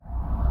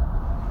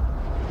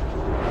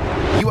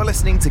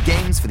listening to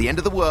Games for the End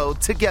of the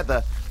World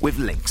together with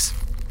Lynx.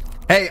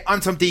 Hey, I'm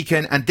Tom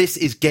Deacon, and this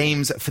is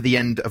Games for the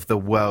End of the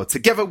World,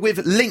 together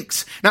with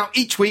Lynx. Now,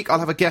 each week I'll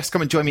have a guest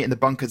come and join me in the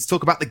bunker to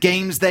talk about the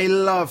games they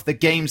love, the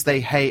games they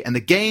hate, and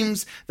the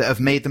games that have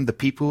made them the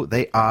people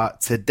they are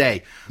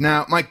today.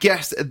 Now, my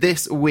guest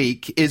this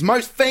week is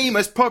most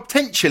famous,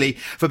 potentially,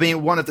 for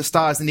being one of the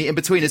stars in The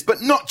In-Betweeners,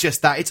 but not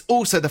just that, it's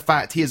also the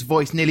fact he has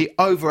voiced nearly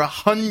over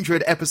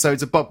 100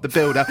 episodes of Bob the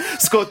Builder,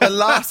 scored the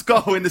last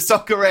goal in the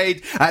Soccer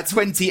Aid at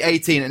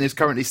 2018, and is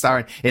currently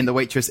starring in The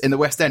Waitress in the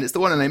West End. It's the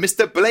one and only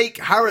Mr. Blake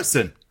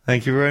Harrison.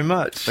 Thank you very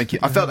much. Thank you.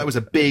 I felt that was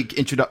a big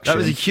introduction. That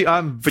was a huge...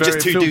 just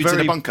two dudes in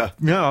a bunker.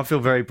 No, I feel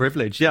very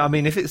privileged. Yeah, I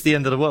mean, if it's the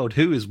end of the world,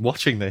 who is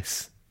watching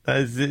this?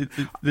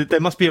 There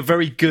must be a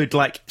very good,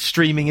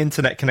 streaming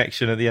internet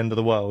connection at the end of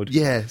the world.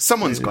 Yeah,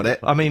 someone's got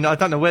it. I mean, I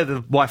don't know where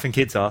the wife and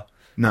kids are.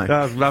 No.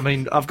 I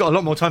mean, I've got a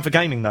lot more time for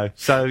gaming, though.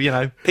 So,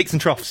 peaks and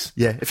troughs.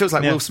 Yeah, it feels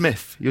like Will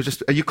Smith.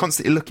 Are you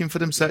constantly looking for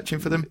them, searching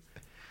for them?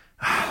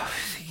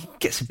 It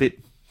gets a bit...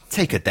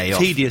 Take a day off.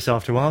 Tedious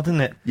after a while,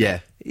 doesn't it? Yeah.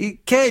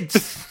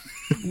 Kids,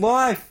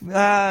 wife,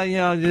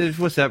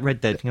 what's that? Red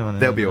Dead.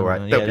 They'll be all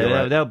right.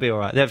 They'll be all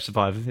right. They'll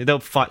survive. They'll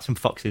fight some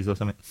foxes or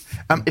something.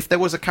 If there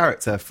was a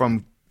character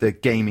from the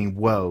gaming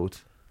world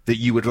that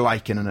you would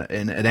like in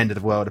an end of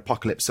the world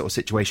apocalypse sort of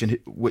situation,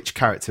 which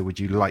character would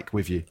you like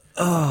with you?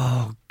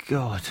 Oh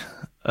God.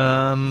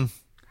 Off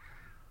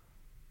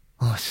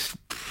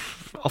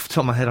the top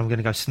of my head, I'm going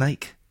to go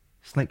Snake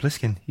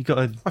Plissken. You got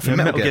to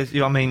Metal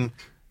Gear. I mean.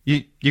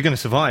 You're going to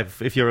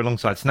survive if you're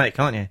alongside Snake,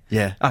 aren't you?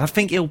 Yeah. And I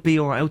think he'll be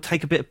all right. He'll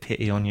take a bit of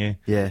pity on you.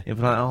 Yeah. He'll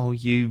be like, oh,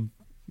 you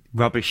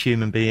rubbish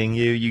human being,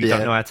 you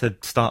don't know how to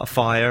start a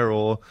fire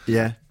or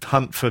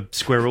hunt for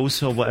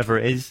squirrels or whatever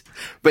it is.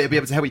 But he'll be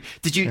able to help you.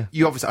 Did you,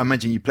 you obviously, I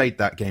imagine you played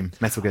that game,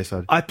 Metal Gear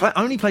Solid. I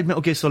only played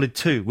Metal Gear Solid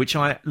 2, which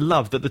I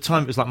loved. At the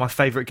time, it was my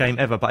favourite game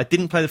ever, but I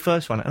didn't play the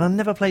first one, and I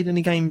never played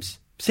any games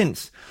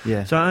since.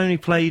 Yeah. So I only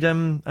played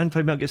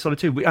Metal Gear Solid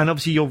 2. And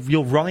obviously you're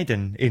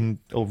Raiden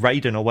or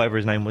Raiden or whatever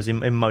his name was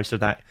in most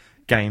of that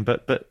game,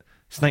 but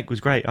Snake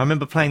was great. I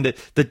remember playing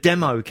the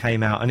demo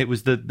came out, and it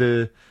was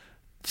the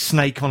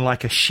Snake on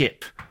a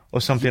ship or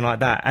something like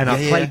that, and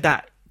I played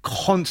that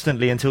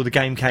constantly until the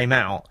game came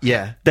out.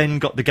 Yeah. Then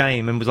got the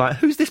game and was like,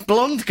 who's this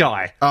blonde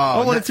guy?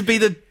 I wanted to be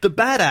the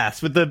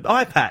badass with the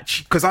eye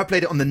patch. Because I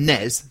played it on the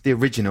NES, the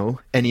original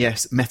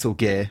NES Metal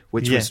Gear,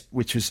 which was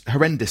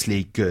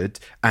horrendously good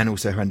and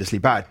also horrendously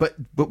bad. But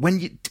when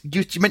you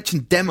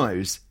mentioned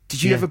demos,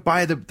 did you ever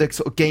buy the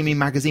sort of gaming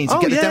magazines?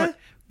 The demo?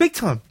 Big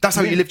time. That's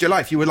how you lived your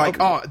life. You were like,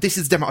 this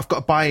is the demo. I've got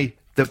to buy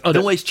I'd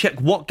always check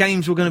what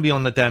games were going to be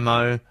on the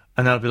demo.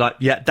 And I'd be like,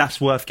 yeah,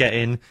 that's worth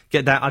getting.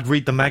 Get that. I'd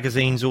read the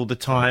magazines all the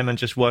time and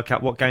just work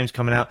out what game's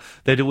coming out.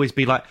 They'd always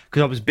be because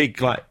I was big,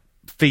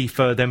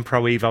 FIFA, then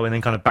Pro Evo, and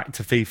then kind of back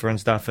to FIFA and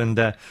stuff. And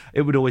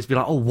it would always be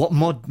like, what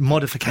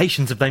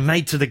modifications have they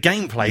made to the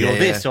gameplay or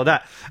this or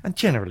that? And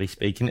generally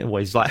speaking, it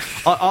always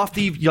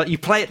after you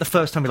play it the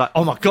first time, you're like,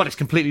 oh my God, it's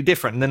completely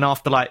different. And then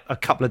after a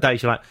couple of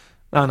days, you're like,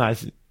 oh no,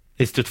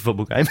 it's just a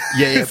football game.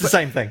 Yeah, it's the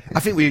same thing. I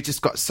think we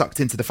just got sucked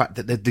into the fact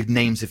that the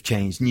names have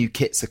changed, new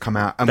kits have come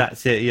out.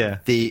 That's it, yeah.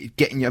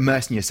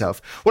 Immersing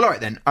yourself. Well, all right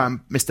then,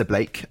 Mr.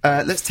 Blake,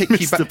 let's take you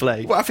back. Mr.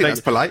 Blake. Well, I think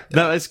that's polite.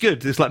 No, it's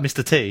good. It's like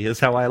Mr. T.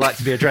 That's how I like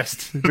to be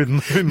addressed with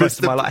most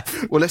of my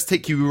life. Well, let's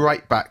take you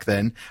right back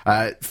then.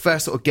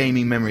 First sort of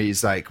gaming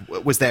memories,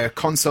 was there a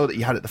console that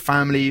you had at the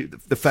family?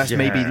 The first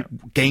maybe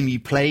game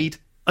you played?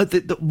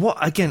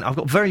 Again, I've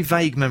got very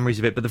vague memories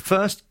of it, but the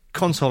first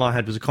console I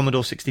had was a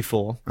Commodore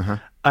 64,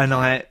 and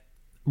I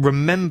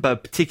remember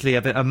particularly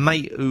having a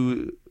mate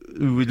who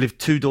lived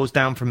 2 doors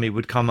down from me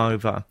would come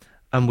over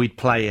and we'd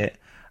play it,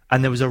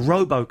 and there was a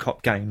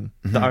RoboCop game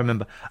that I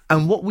remember,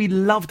 and what we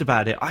loved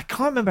about it, I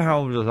can't remember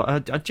how old I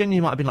was, I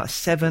genuinely might have been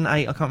 7, 8,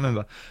 I can't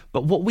remember,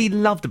 but what we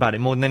loved about it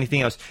more than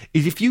anything else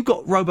is if you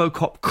got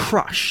RoboCop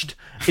crushed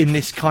in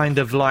this kind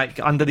of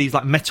under these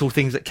metal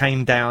things that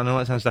came down and all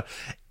that kind of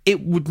stuff, it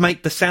would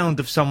make the sound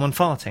of someone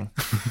farting.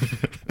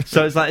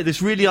 So it's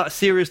this really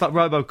serious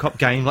RoboCop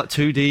game,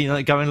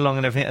 2D, going along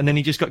and everything, and then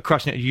he just got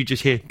crushed and you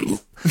just hear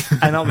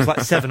and I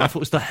was 7. I thought it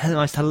was the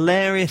most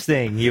hilarious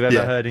thing you've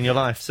ever heard in your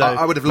life. So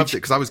I would have loved it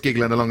because I was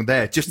giggling along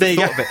there, just the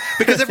thought of it.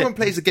 Because everyone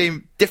plays the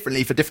game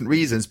differently for different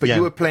reasons, but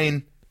you were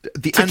playing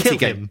the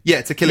anti-game.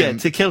 Yeah, to kill him.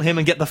 To kill him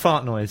and get the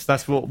fart noise.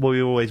 That's what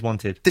we always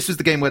wanted. This was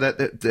the game where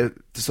the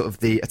sort of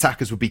the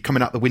attackers would be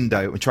coming out the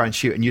window and try and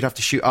shoot, and you'd have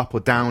to shoot up or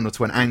down or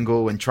to an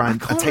angle and try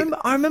and take...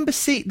 I remember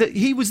seeing that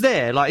he was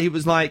there. He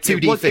was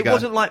 2D figure. It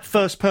wasn't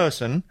first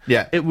person.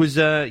 Yeah. It was,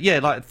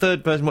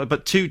 third person,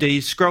 but 2D,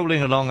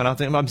 scrolling along, and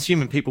I'm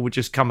assuming people would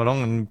just come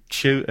along and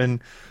shoot and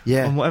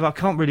whatever. I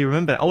can't really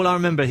remember. All I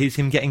remember is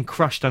him getting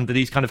crushed under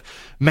these kind of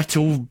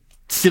metal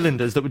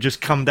cylinders that would just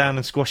come down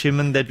and squash him,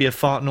 and there'd be a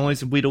fart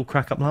noise and we'd all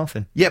crack up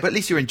laughing. Yeah, but at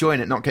least you're enjoying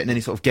it, not getting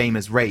any sort of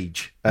gamer's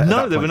rage.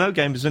 No, there were no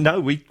games. No,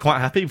 we quite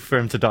happy for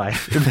him to die.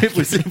 It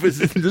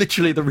was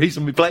literally the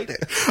reason we played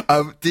it.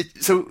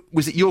 So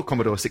was it your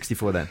Commodore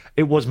 64 then?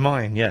 It was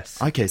mine,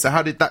 yes. Okay, so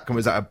how did that come?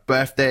 Was that a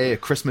birthday, a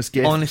Christmas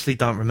gift? Honestly,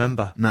 don't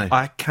remember. No.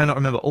 I cannot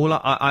remember. All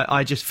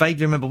I just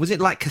vaguely remember, was it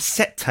like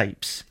cassette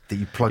tapes? That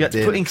you plugged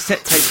in? Putting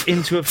cassette tapes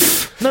into a...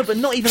 No, but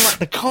not even like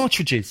the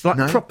cartridges. Like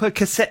proper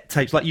cassette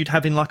tapes, like you'd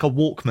have in like a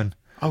Walkman.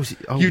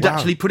 You'd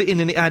actually put it in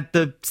and it had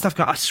the stuff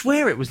going. I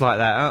swear it was like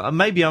that.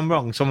 Maybe I'm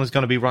wrong. Someone's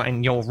going to be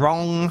writing, "You're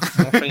wrong.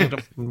 What are you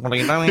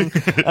doing?"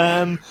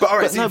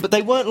 But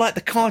they weren't like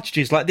the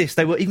cartridges like this.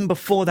 They were even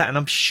before that, and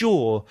I'm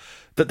sure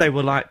that they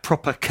were like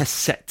proper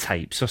cassette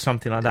tapes or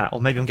something like that. Or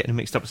maybe I'm getting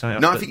mixed up with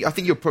something else. No, I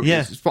think you're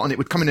probably spot on. It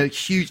would come in a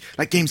huge,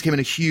 like games came in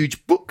a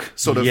huge book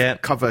sort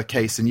of cover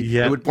case,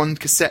 and one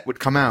cassette would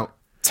come out.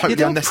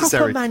 Totally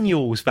unnecessary. Proper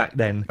manuals back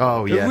then.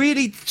 Oh, yeah. It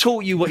really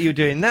taught you what you're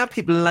doing. Now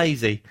people are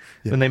lazy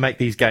when they make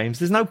these games.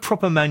 There's no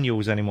proper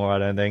manuals anymore, I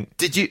don't think.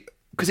 Did you...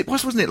 Because it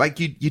wasn't it? Like,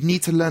 you'd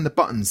need to learn the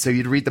buttons, so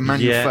you'd read the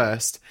manual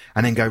first,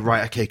 and then go,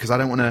 right, okay, because I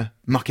don't want to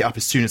muck it up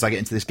as soon as I get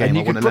into this game. And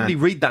you could probably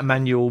read that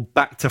manual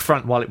back to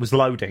front while it was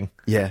loading.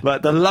 Yeah.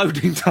 Like, the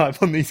loading time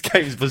on these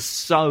games was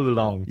so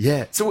long.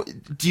 Yeah. So,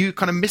 do you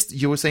kind of miss...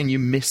 You were saying you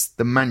missed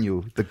the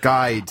manual, the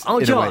guide, Oh,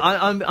 John,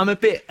 I'm a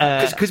bit...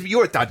 Because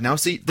you're a dad now,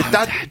 see,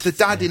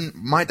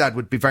 my dad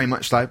would be very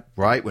much like,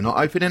 right, we're not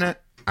opening it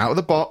out of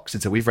the box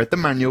until we've read the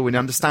manual and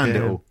understand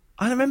it all.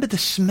 I remember the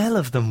smell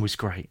of them was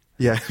great.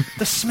 Yeah.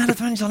 The smell of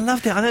the manuals, I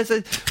loved it. I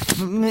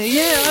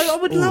know, I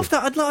would love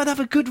that. I'd have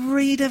a good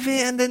read of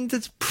it and then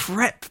just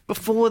prep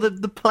before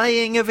the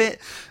playing of it.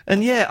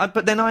 And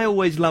but then I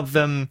always love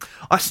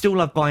I still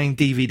love buying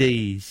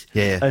DVDs.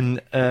 Yeah.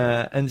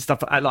 And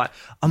stuff.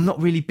 I'm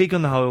not really big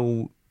on the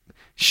whole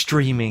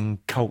streaming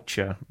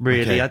culture,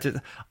 really. Okay.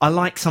 I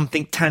like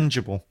something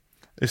tangible.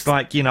 It's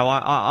like,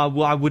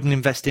 I wouldn't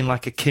invest in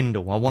like a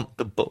Kindle. I want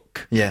the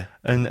book. Yeah.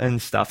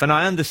 And stuff. And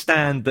I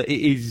understand that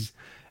it is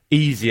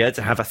easier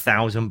to have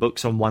 1,000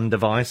 books on one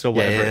device or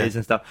whatever it is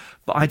and stuff.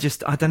 But I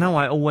don't know,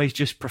 I always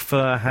just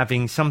prefer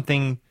having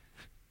something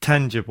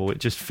tangible. It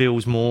just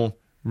feels more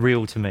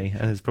real to me.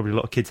 And there's probably a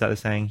lot of kids out there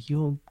saying,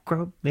 you'll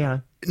grow up,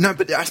 No,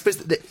 but I suppose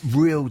the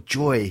real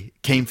joy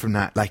came from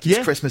that. Like,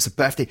 it's Christmas, a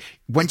birthday.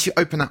 Once you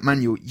open that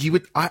manual, you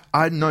would...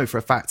 I know for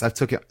a fact I've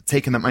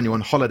taken that manual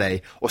on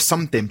holiday or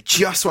something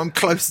just so I'm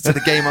closer to the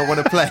game I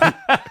want to play.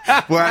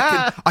 Where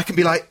I can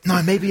be like,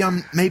 no, maybe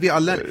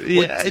I'll learn.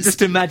 Yeah,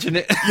 just imagine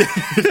it.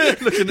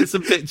 Looking at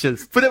some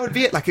pictures. But that would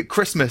be it. Like, at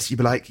Christmas, you'd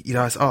be like,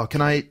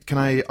 can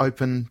I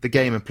open the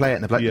game and play it?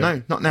 And they'd be like,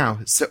 no, not now.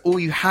 So all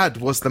you had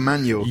was the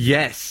manual.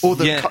 Yes. Or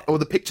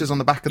the pictures on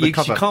the back of the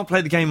cover. You can't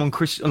play the game on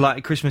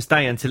Christmas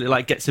Day until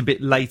it gets a bit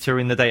later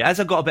in the day. As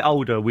I got a bit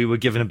older, we were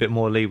given a bit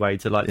more leeway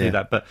to do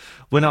that. But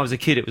when I was a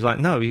kid, it was like,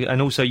 no.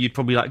 And also, you'd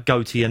probably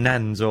go to your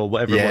nan's or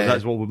whatever it was.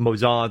 That's what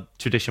was our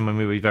tradition when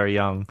we were very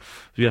young.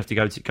 We'd have to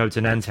go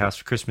to nan's house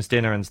for Christmas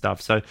dinner and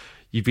stuff. So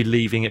you'd be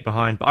leaving it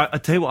behind. But I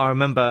tell you what, I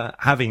remember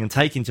having and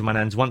taking to my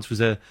nan's once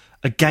was a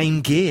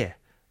Game Gear,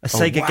 a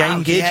Sega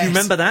Game Gear. Do you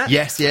remember that?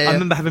 Yes, yeah. I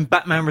remember having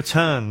Batman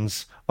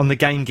Returns on the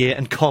Game Gear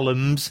and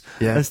columns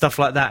and stuff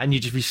like that, and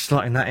you'd just be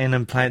slotting that in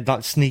and playing,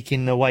 like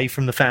sneaking away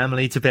from the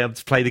family to be able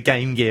to play the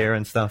Game Gear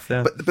and stuff.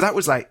 Yeah. But that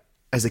was like,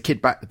 as a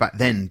kid back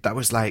then, that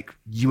was like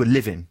you were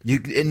living.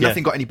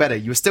 Nothing got any better.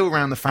 You were still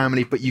around the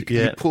family, but you could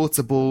do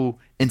portable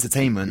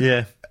entertainment.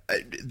 Yeah.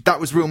 That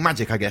was real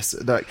magic, I guess.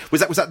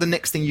 Was that the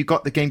next thing you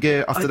got, the Game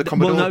Gear after the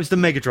Commodore? Well, no, it was the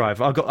Mega Drive.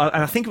 And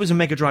I think it was a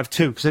Mega Drive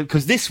 2,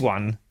 because this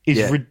one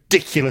is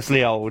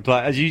ridiculously old.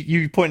 Like, as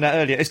you pointed out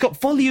earlier, it's got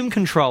volume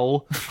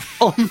control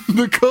on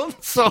the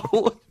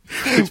console.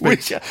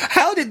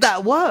 How did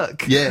that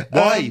work? Yeah,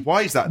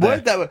 why is that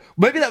there?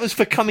 Maybe that was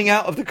for coming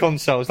out of the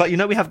consoles. Like,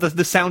 we have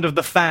the sound of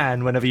the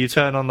fan whenever you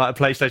turn on like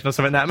a PlayStation or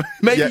something like that.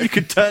 Maybe you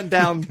could turn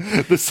down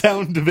the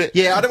sound of it.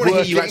 Yeah, I don't want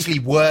to hear you actually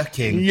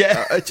working.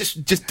 Yeah.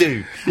 Just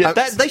do. Yeah,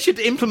 they should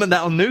implement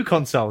that on new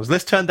consoles.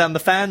 Let's turn down the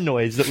fan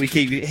noise that we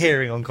keep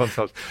hearing on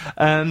consoles.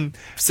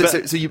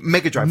 So you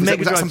Mega Drive. Was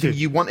that something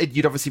you wanted?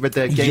 You'd obviously read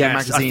the gaming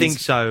magazines. I think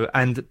so.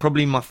 And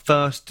probably my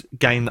first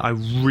game that I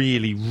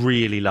really,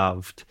 really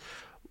loved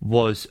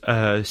was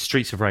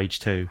Streets of Rage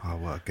 2. Oh,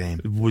 what a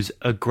game. It was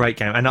a great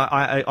game. And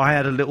I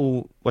had a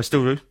little... Well,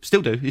 still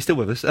do. He's still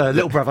with us.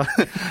 Little brother.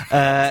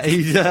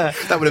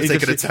 That would have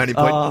taken a turning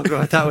point. Oh,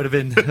 God, that would have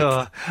been...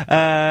 the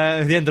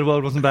end of the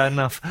world wasn't bad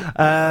enough.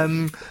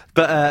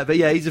 But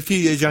yeah, he's a few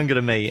years younger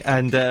than me.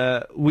 And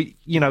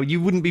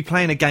you wouldn't be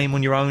playing a game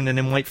on your own and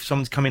then wait for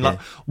someone to come in. Like,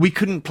 we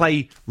couldn't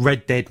play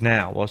Red Dead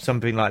now or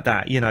something like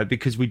that,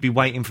 because we'd be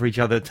waiting for each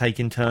other,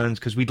 taking turns,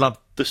 because we'd love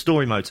the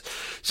story modes.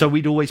 So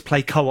we'd always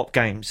play co-op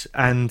games.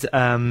 And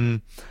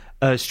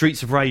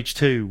Streets of Rage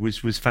 2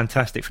 was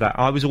fantastic for that.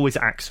 I was always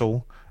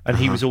Axel, and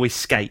he was always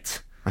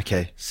Skate.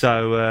 Okay.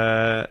 So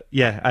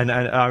and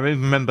I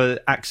remember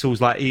Axel's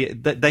like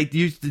they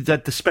used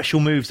the special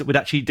moves that would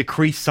actually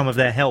decrease some of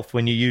their health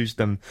when you used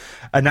them,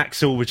 and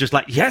Axel was just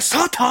like yes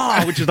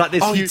hata, which is like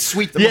this. He'd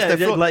sweep them off their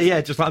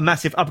foot. Just like a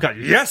massive uppercut.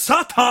 Yes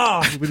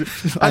hata.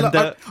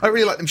 I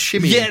really like them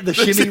shimmy. Yeah, the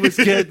shimmy was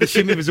good. The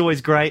shimmy was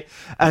always great.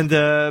 And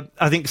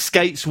I think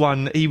Skates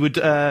one, he would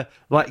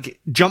like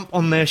jump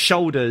on their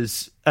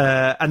shoulders.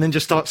 And then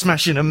just start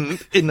smashing them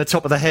in the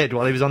top of the head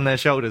while he was on their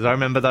shoulders. I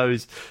remember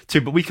those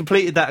two, but we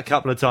completed that a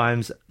couple of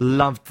times.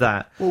 Loved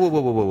that.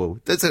 Whoa.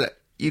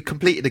 You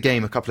completed the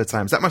game a couple of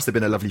times. That must have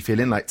been a lovely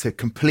feeling, like to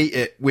complete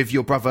it with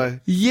your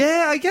brother.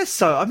 Yeah, I guess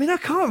so. I mean, I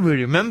can't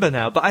really remember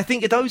now, but I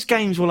think those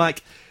games were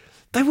like,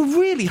 they were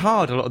really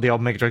hard, a lot of the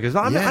old Mega Drive games.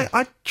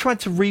 I tried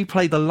to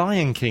replay The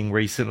Lion King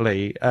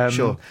recently.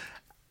 Sure.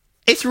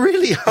 It's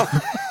really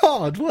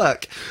hard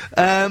work.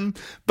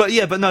 But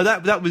no,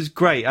 that was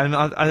great. And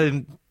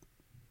I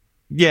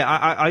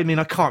mean,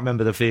 I can't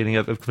remember the feeling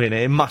of completing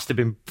it. It must have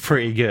been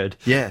pretty good.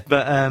 Yeah.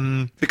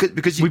 But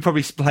because we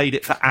probably played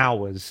it for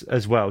hours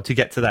as well to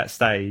get to that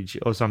stage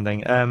or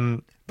something.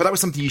 But that was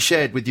something you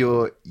shared with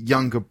your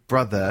younger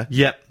brother.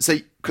 Yep. So,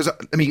 because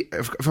I mean,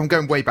 if I'm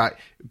going way back,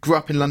 grew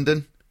up in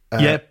London.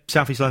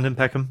 South East London,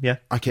 Peckham. Yeah.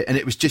 Okay, and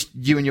it was just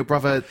you and your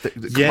brother that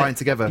combined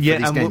together for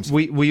these games.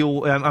 We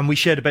all and we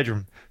shared a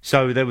bedroom,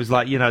 so there was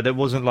there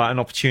wasn't like an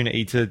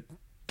opportunity to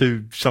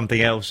do something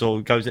else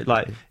or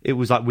it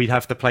was like we'd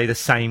have to play the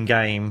same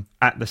game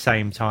at the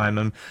same time,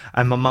 and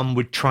my mum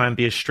would try and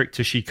be as strict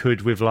as she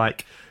could with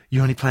like,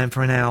 you're only playing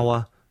for an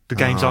hour. The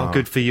games aren't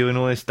good for you and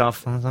all this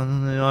stuff. I was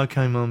like,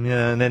 okay, Mum,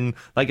 yeah. And then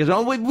we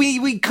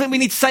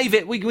need to save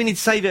it. We need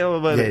to save it.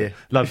 Yeah.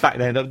 Like back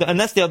then, and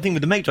that's the other thing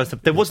with the Mega Drive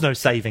stuff. There was no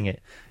saving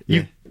it.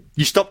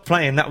 You stopped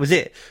playing. That was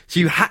it. So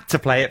you had to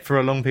play it for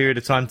a long period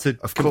of time to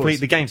complete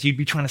the game. So you'd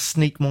be trying to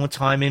sneak more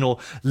time in or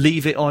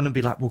leave it on and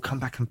be like, we'll come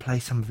back and play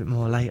some of it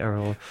more later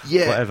or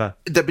whatever.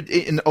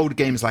 In older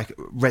games like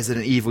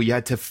Resident Evil, you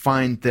had to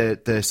find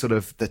the sort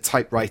of the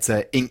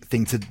typewriter ink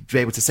thing to be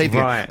able to save it.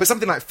 Right. But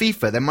something like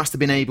FIFA, they must have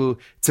been able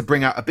to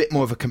bring out a bit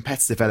more of a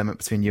competitive element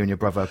between you and your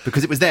brother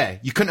because it was there.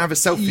 You couldn't have a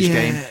selfish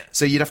game,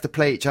 so you'd have to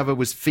play each other.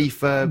 Was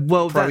FIFA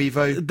Pro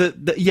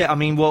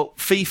Evo?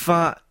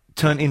 FIFA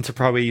turned into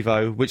Pro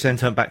Evo, which then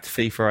turned back to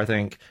FIFA, I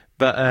think.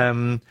 But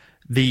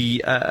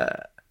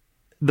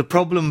the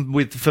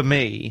problem for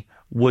me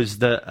was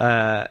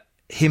that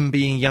him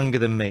being younger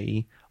than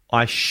me,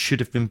 I should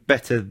have been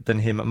better than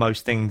him at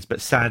most things, but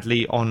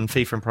sadly on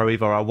FIFA and Pro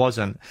Evo I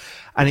wasn't.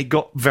 And it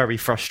got very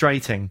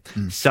frustrating.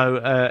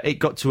 So it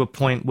got to a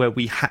point where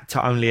we had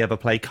to only ever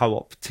play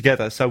co-op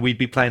together. So we'd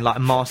be playing like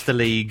Master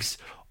Leagues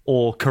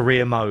or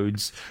career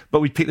modes, but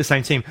we'd pick the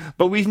same team.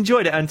 But we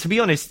enjoyed it, and to be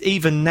honest,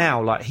 even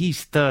now, like,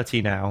 he's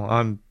 30 now,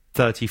 I'm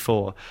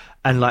 34,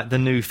 and like the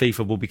new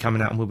FIFA will be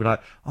coming out and we'll be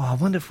like, oh, I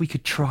wonder if we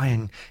could try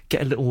and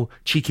get a little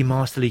cheeky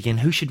Master League in.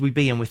 Who should we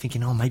be? And we're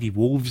thinking, oh, maybe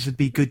Wolves would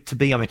be good to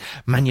be. I mean,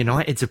 Man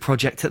United's a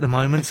project at the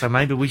moment, so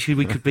maybe we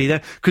could be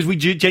there, because we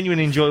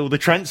genuinely enjoy all the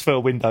transfer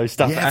window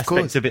stuff,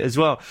 aspects of it as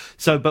well.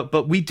 So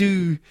but we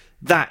do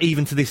that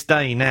even to this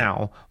day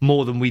now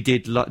more than we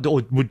did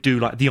or would do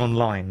like the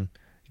online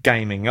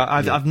gaming.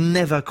 I've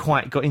never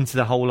quite got into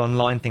the whole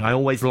online thing. I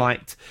always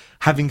liked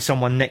having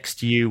someone next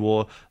to you,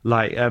 or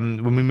like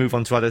when we move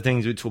on to other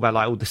things, we talk about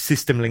like all the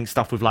system link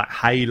stuff with like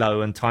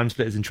Halo and Time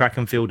Splitters and Track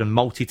and Field and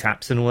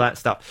multi-taps and all that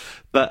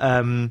stuff.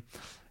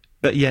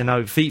 But yeah,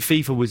 no,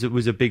 FIFA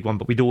was a big one,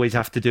 but we'd always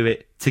have to do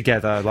it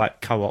together,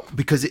 like co-op.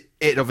 Because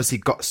it obviously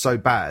got so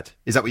bad.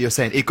 Is that what you're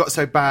saying? It got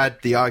so bad,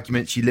 the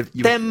arguments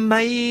There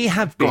may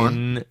have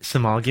been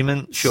some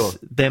arguments. Sure.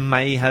 There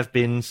may have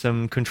been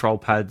some control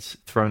pads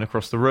thrown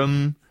across the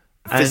room.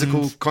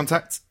 Physical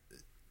contact?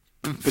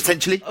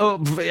 Potentially?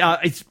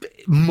 It's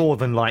more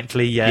than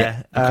likely,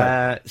 yeah.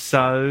 Okay.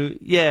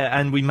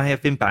 And we may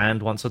have been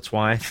banned once or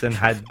twice and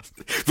had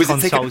was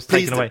consoles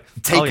taken away.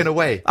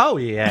 Away? Oh,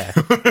 yeah.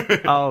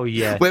 Oh,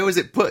 yeah. Where was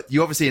it put?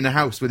 You obviously in a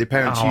house with your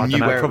parents. You knew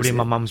where it was. Probably in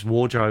my mum's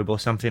wardrobe or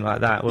something like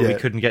that, where we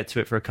couldn't get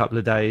to it for a couple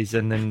of days,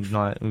 and then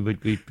like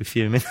we'd be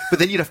fuming. But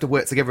then you'd have to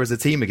work together as a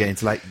team again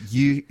to like,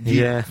 you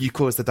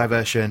caused the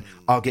diversion,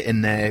 I'll get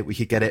in there, we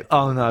could get it.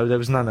 Oh, no, there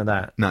was none of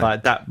that. No.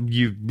 Like that,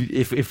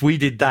 if we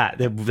did that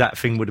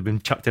thing would have been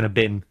chucked in a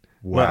bin.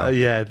 Wow. Well,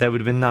 yeah, there would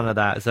have been none of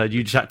that. So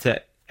you just had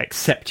to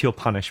accept your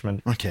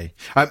punishment. Okay.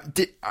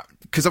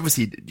 Because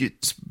obviously you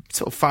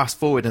sort of fast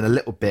forward in a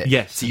little bit.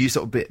 Yes. So you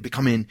sort of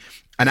becoming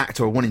an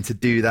actor or wanting to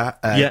do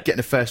that, getting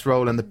the first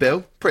role on the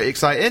bill. Pretty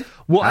exciting.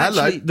 Well,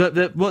 actually,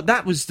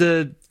 that was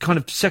the kind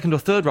of second or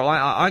third role.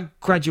 I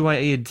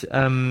graduated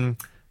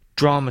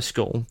drama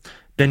school,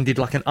 then did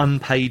like an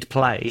unpaid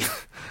play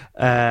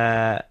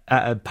at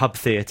a pub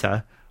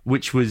theatre,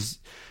 which was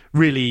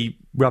really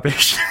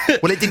rubbish.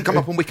 Well, it didn't come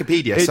up on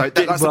Wikipedia, so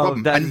that's the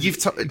problem. And you've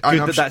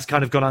that's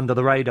kind of gone under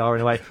the radar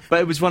in a way.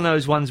 But it was one of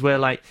those ones where,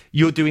 like,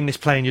 you're doing this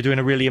play and you're doing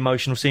a really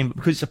emotional scene, but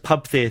because it's a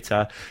pub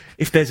theatre,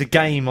 if there's a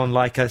game on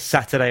like a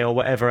Saturday or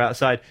whatever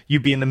outside,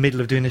 you'd be in the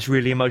middle of doing this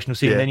really emotional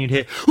scene, and then you'd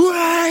hear,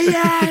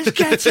 yes,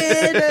 get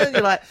in! And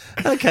you're like,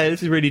 okay,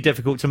 this is really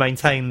difficult to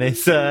maintain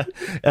this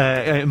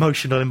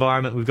emotional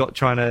environment we've got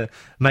trying to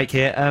make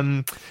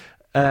here.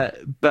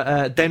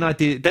 But then I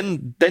did.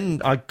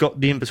 Then I got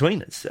the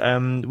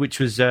In-Betweeners, which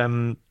was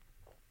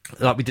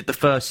like we did the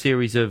first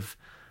series of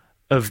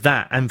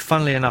that. And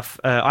funnily enough,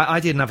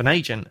 I didn't have an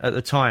agent at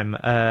the time.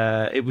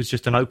 It was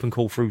just an open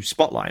call through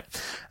Spotlight,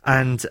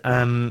 and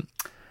I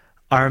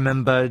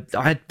remember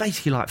I had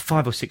basically like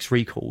 5 or 6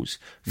 recalls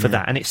for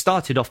that, and it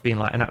started off being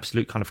like an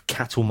absolute kind of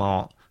cattle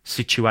mart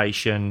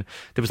situation.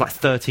 There was like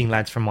 13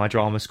 lads from my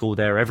drama school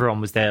there. Everyone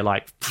was there.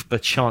 Like, the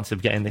chance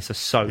of getting this are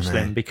so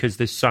slim because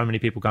there's so many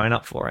people going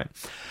up for it.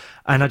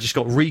 And I just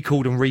got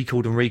recalled.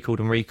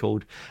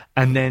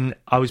 And then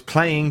I was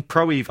playing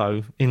Pro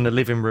Evo in the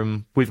living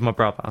room with my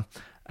brother.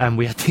 And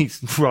we had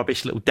these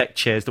rubbish little deck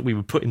chairs that we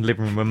would put in the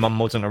living room when Mum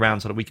wasn't around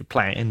so that we could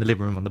play it in the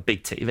living room on the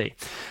big TV.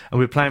 And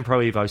we were playing Pro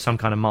Evo, some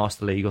kind of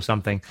Master League or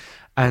something.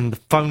 And the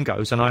phone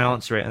goes and I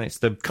answer it, and it's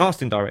the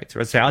casting director.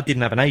 I'd say I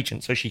didn't have an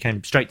agent, so she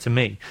came straight to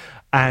me.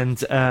 And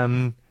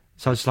so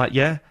I was like,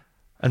 yeah.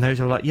 And they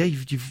were like, yeah,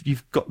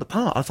 you've got the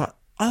part. I was like,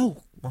 oh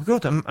my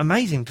God,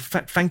 amazing.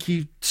 Thank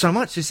you so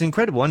much. This is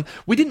incredible. And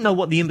we didn't know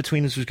what the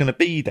In-Betweeners was going to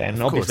be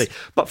then, obviously.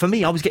 But for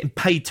me, I was getting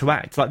paid to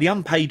act. Like, the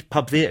unpaid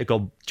pub theatre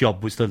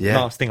job was the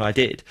last thing I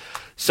did.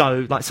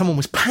 So, like, someone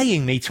was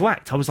paying me to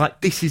act. I was like,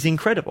 this is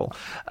incredible.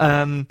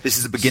 This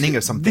is the beginning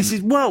of something.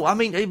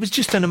 It was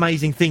just an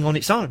amazing thing on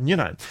its own, you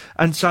know.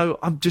 And so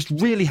I'm just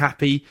really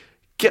happy,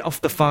 get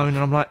off the phone, and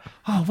I'm like,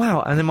 oh,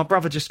 wow. And then my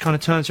brother just kind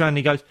of turns around and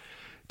he goes,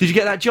 did you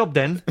get that job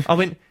then? I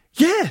went,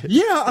 yeah,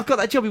 I've got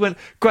that job. He went,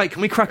 great,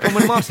 can we crack on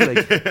with the Master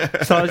League?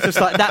 So I was just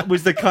like, that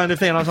was the kind of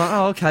thing. And I was like,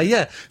 oh, okay,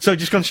 yeah. So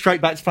just gone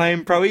straight back to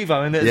playing Pro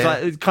Evo. And it's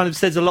like, it kind of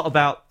says a lot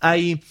about,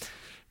 the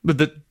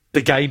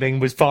gaming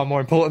was far more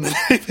important than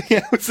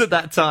anything else at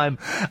that time.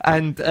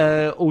 And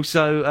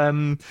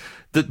also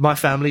that my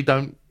family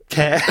don't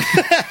care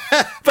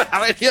about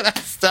any of that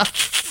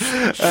stuff.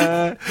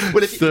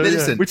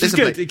 Listen, which is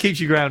good. It keeps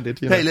you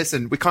grounded. You know? Hey,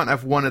 listen, we can't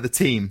have one of the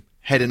team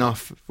heading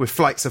off with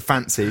flights of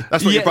fancy.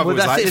 That's what your brother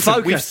was like.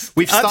 Listen,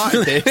 we've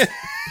started this.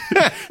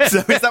 So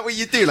is that what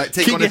you do? Like,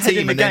 take on a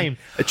team and then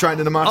try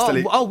and in a Master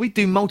League? Oh, we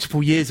do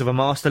multiple years of a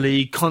Master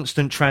League,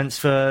 constant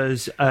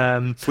transfers.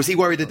 Was he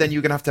worried that then you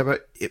were going to have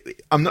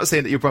I'm not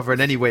saying that your brother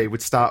in any way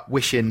would start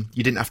wishing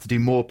you didn't have to do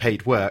more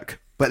paid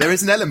work, but there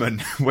is an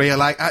element where you're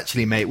like,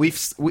 actually, mate,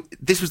 this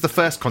was the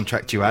first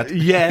contract you had.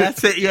 Yeah,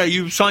 that's it. Yeah,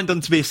 you signed on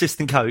to be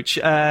assistant coach.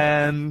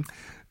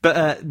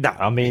 But no,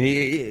 I mean,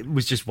 it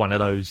was just one of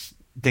those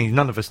things.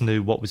 None of us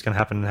knew what was going to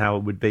happen and how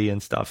it would be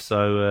and stuff.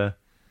 So,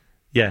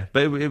 yeah,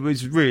 but it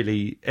was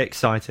really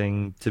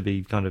exciting to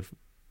be kind of,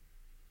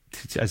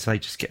 as I say,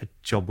 just get a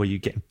job where you're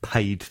getting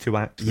paid to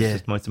act. Yeah.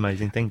 It's the most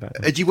amazing thing back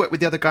then. Did you work with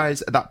the other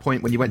guys at that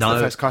point when you went to the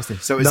first casting?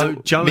 So it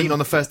was Joe meeting on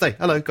the first day.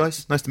 Hello,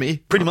 guys. Nice to meet you.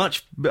 Pretty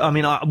much. I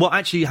mean,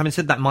 actually, having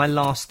said that, my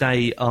last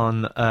day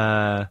on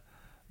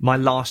my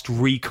last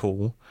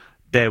recall,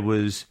 there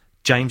was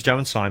James, Joe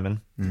and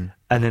Simon, and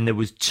then there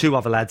was 2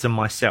 other lads and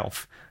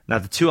myself. Now,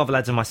 the 2 other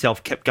lads and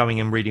myself kept going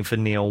and reading for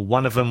Neil.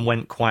 One of them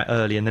went quite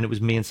early, and then it was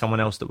me and someone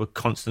else that were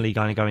constantly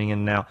going in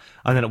and out.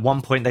 And then at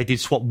one point, they did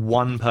swap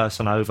one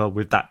person over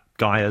with that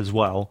guy as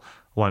well.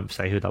 I won't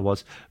say who that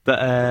was. But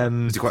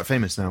is he quite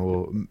famous now?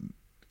 Or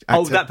actor?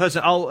 Oh, that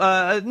person.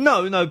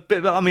 No.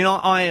 But, I mean,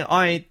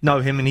 I know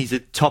him, and he's a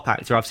top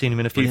actor. I've seen him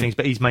in a few things,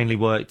 but he's mainly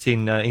worked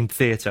in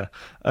theatre.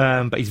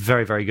 But he's a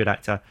very, very good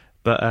actor.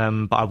 But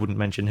I wouldn't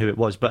mention who it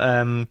was.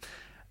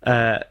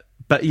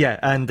 But yeah,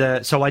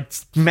 and so I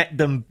met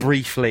them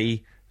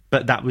briefly,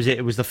 but that was it.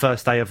 It was the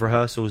first day of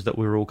rehearsals that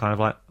we were all kind of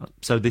like,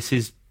 so this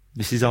is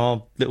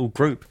our little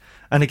group.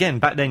 And again,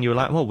 back then you were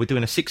like, well, we're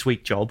doing a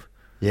 6-week job.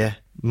 Yeah.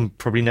 We'll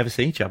probably never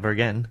see each other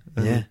again.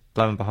 And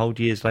lo and behold,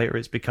 years later,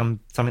 it's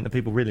become something that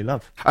people really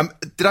love.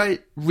 Did I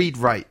read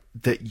right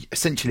that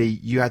essentially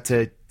you had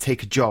to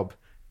take a job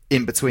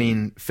in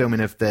between filming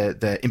of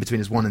the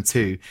In-Betweeners 1 and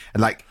 2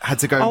 and like had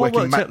to go working...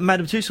 I worked at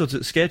Madame Tussauds at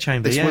the Scare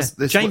Chamber,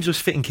 James was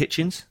fitting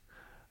kitchens.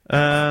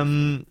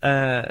 Again,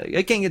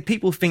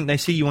 people think they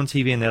see you on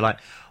TV and they're like,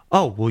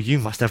 oh, well, you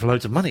must have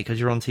loads of money because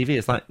you're on TV.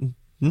 It's like,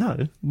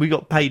 no, we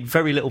got paid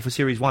very little for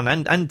series 1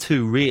 and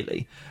 2,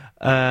 really.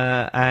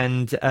 So,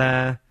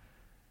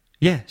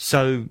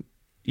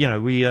 you know,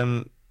 we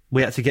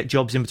had to get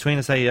jobs in between.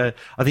 I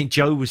think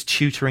Joe was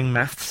tutoring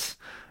maths.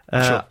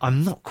 Sure.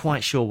 I'm not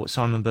quite sure what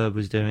Simon Bird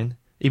was doing.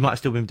 He might have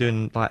still been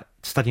doing, like,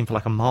 studying for,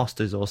 like, a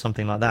master's or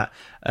something like that.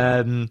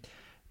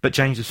 But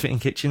James was fitting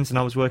kitchens, and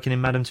I was working in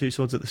Madame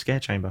Tussauds at the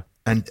Scare Chamber.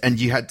 And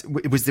you had...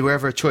 Was there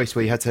ever a choice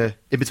where you had to...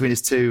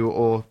 In-Betweeners 2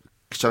 or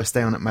should I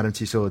stay on at Madame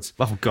Two Swords?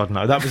 Oh God,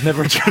 no! That was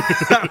never a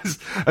that was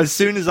as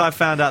soon as I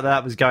found out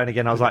that was going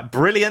again, I was like,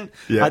 brilliant.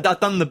 Yeah. I'd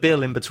done the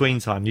Bill in between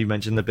time. You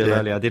mentioned the Bill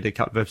earlier. I did a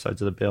couple of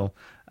episodes of the Bill,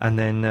 and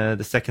then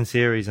the second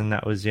series, and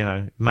that was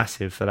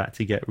massive for that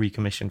to get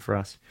recommissioned for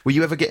us. Were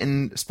you ever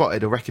getting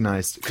spotted or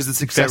recognised because the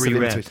success Very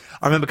of rare. Into It?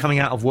 I remember coming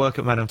out of work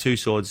at Madame Two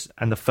Swords,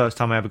 and the first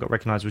time I ever got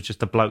recognised was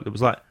just a bloke that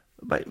was like,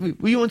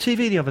 "Mate, were you on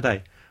TV the other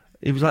day?"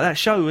 It was like that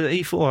show at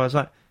E4. I was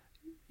like,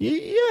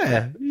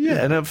 yeah,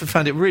 and I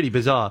found it really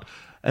bizarre.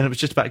 And it was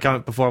just about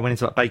going before I went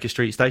into like Baker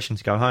Street Station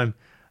to go home.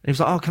 And he was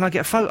like, "Oh, can I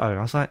get a photo?" And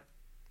I was like,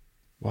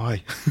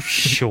 "Why?"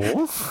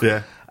 Sure.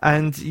 Yeah.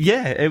 And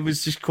yeah, it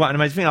was just quite an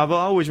amazing thing. I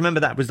always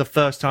remember that was the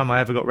first time I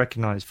ever got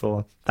recognised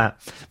for that.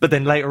 But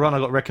then later on, I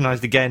got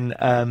recognised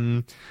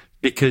again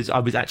because I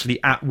was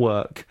actually at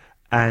work,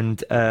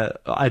 and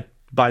I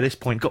by this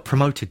point got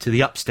promoted to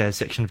the upstairs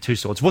section of Two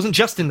Swords. Wasn't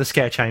just in the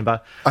scare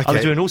chamber. Okay. I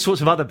was doing all sorts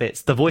of other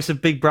bits. The voice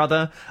of Big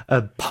Brother,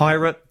 a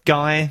pirate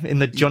guy in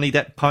the Johnny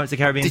Depp Pirates of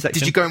the Caribbean section.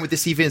 Did you go in with the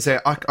CV and say,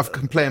 I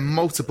can play a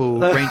multiple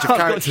range of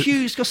characters?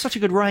 It's got such a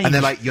good range. And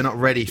they're like, you're not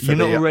ready for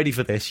not ready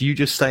for this. You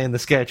just stay in the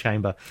scare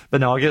chamber.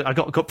 But no, I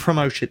got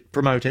promoted.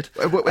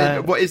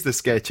 What is the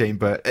scare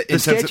chamber? The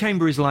scare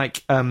chamber is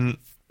like...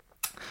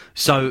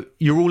 So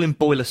you're all in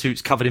boiler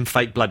suits covered in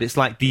fake blood. It's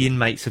like the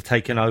inmates have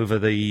taken over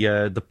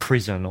the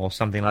prison or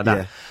something like that.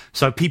 Yeah.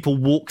 So people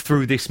walk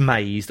through this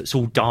maze that's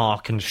all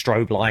dark and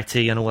strobe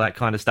lighty and all that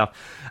kind of stuff.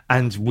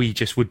 And we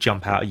just would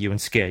jump out at you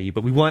and scare you,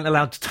 but we weren't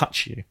allowed to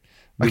touch you.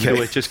 We would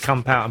always just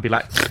come out and be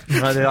like,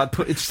 I'd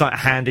put it's like a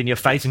hand in your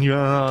face and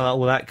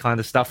all that kind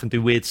of stuff, and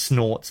do weird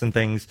snorts and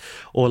things.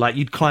 Or like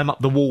you'd climb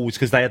up the walls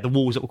because they had the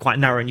walls that were quite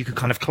narrow, and you could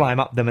kind of climb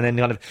up them and then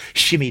kind of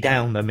shimmy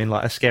down them in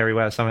like a scary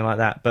way or something like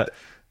that. But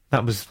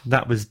that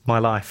was my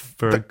life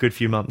for a good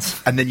few months.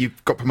 And then you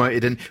got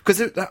promoted, and because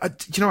you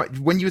know what,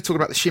 when you were talking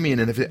about the shimmying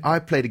and everything, I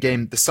played a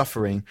game, The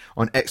Suffering,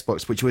 on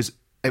Xbox, which was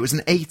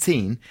an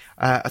 18.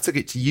 I took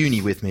it to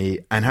uni with me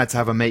and had to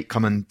have a mate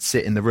come and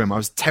sit in the room. I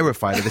was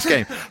terrified of this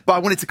game, but I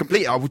wanted to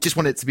complete it. I just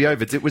wanted it to be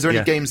over. Was there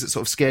any games that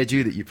sort of scared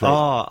you that you played?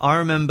 Oh, I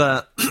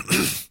remember.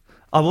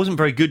 I wasn't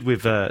very good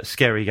with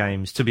scary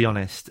games, to be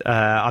honest.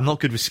 I'm not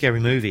good with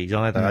scary movies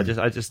either.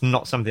 I just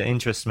not something that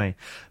interests me.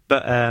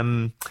 But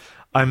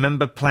I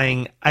remember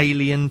playing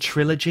Alien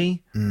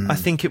Trilogy, I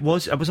think it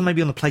was. It was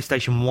maybe on the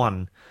PlayStation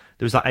 1.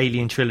 There was like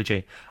Alien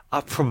Trilogy. I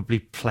probably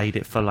played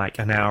it for like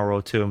an hour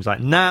or two and was like,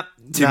 nah,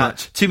 too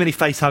much. Too many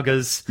face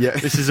huggers. Yeah.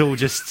 This is all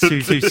just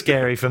too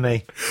scary for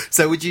me.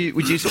 So would you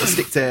sort of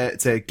stick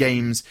to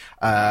games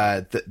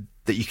that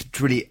you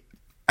could really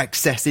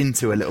access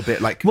into a little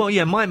bit? Like, well,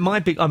 yeah, my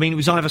big, I mean, it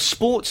was either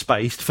sports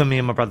based for me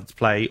and my brother to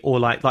play, or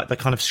like the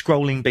kind of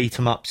scrolling beat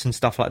 'em ups and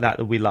stuff like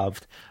that we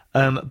loved.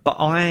 But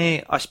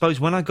I suppose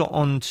when I got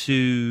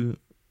into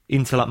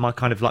like my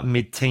kind of like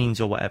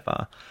mid-teens or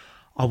whatever,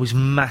 I was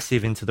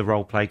massive into the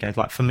role-play games.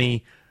 Like for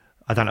me,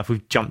 I don't know if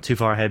we've jumped too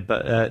far ahead,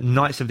 but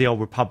Knights of the Old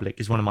Republic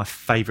is one of my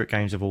favourite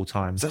games of all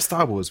time. Is that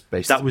Star Wars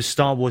based? That was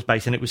Star Wars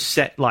based, and it was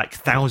set like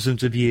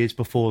thousands of years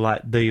before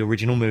like the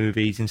original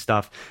movies and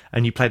stuff.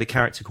 And you played a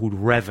character called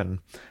Revan.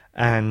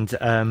 And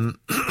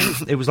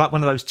it was like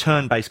one of those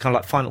turn-based, kind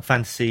of like Final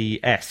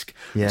Fantasy-esque,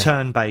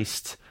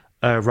 turn-based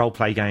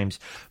role-play games.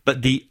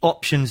 But the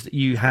options that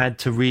you had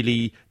to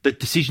really... The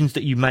decisions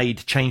that you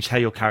made changed how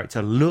your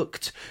character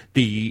looked.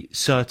 The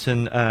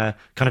certain kind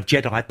of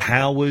Jedi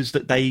powers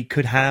that they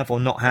could have or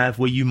not have.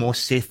 Were you more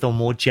Sith or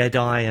more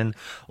Jedi and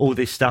all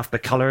this stuff? The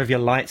colour of your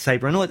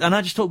lightsaber and all that. And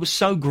I just thought it was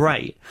so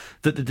great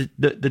that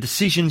the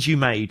decisions you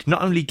made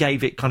not only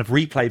gave it kind of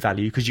replay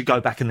value because you go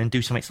back and then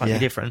do something slightly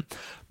different,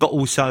 but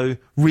also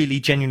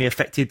really genuinely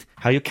affected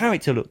how your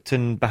character looked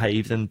and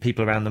behaved and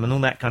people around them and all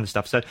that kind of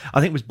stuff. So I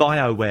think it was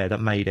BioWare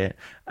that made it.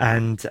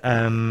 And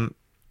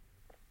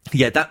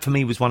that for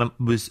me was one of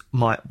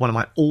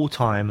my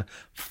all-time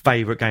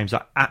favourite games.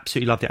 I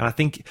absolutely loved it, and I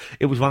think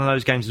it was one of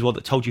those games as well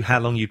that told you how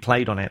long you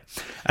played on it.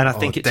 And I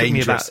think it took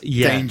me about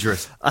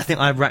dangerous. I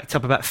think I racked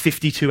up about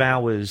 52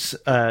 hours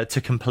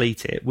to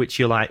complete it, which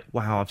you're like,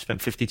 wow, I've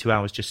spent 52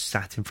 hours just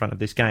sat in front of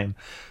this game.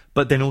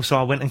 But then also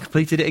I went and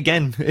completed it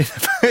again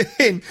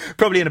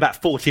probably in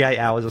about 48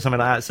 hours or something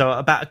like that. So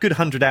about a good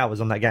 100 hours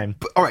on that game.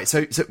 But, all right, so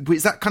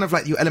is that kind of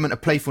like your element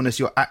of playfulness,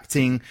 your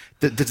acting,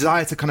 the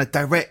desire to kind of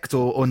direct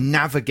or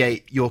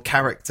navigate your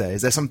character?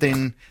 Is there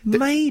something...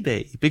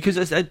 Maybe,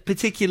 because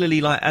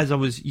particularly like as I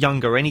was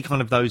younger, any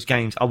kind of those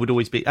games, I would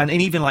always be... And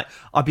even like,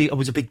 I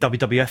was a big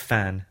WWF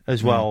fan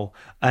as well.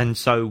 And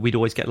so we'd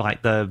always get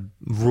like the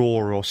Raw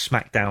or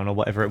SmackDown or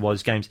whatever it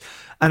was games.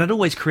 And I'd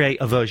always create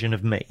a version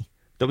of me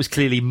that was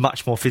clearly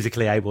much more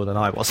physically able than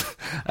I was.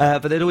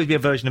 But there'd always be a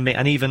version of me,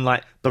 and even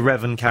like the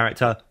Revan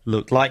character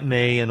looked like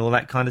me and all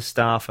that kind of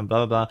stuff and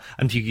blah, blah, blah.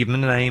 And if you give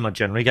him a name, I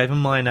generally gave him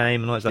my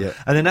name and all that stuff.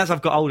 Yeah. And then as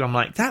I've got older, I'm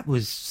like, that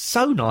was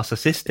so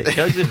narcissistic.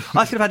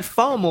 I could have had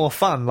far more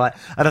fun. Like,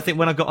 and I think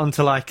when I got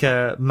onto like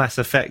Mass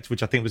Effect,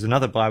 which I think was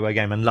another BioWare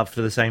game and loved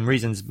for the same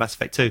reasons, Mass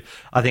Effect 2,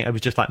 I think it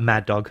was just like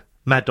Mad Dog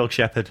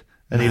Shepherd.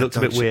 and he looked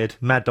a bit weird.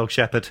 Mad Dog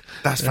Shepherd.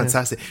 That's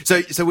fantastic.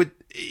 So with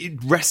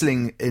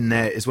wrestling in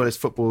there as well as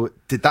football,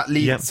 did that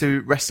lead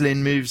to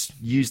wrestling moves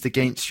used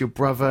against your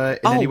brother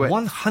in any way?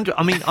 100.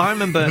 I mean, I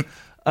remember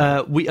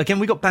we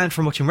got banned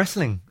from watching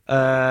wrestling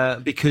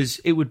because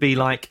it would be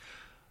like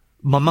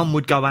my mum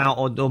would go out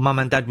or mum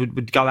and dad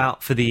would go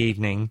out for the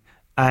evening.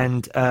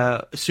 And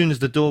as soon as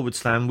the door would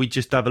slam, we'd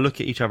just have a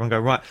look at each other and go,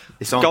 right,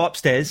 go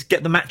upstairs,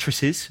 get the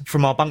mattresses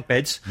from our bunk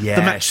beds. Yes.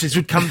 The mattresses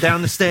would come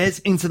down the stairs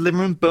into the living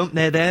room, bump,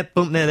 they're there,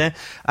 bump, they're there.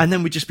 And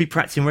then we'd just be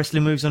practicing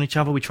wrestling moves on each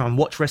other. We'd try and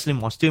watch wrestling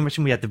whilst doing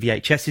wrestling. We had the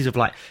VHSs of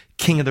like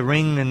King of the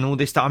Ring and all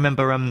this stuff. I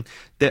remember,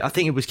 I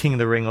think it was King of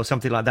the Ring or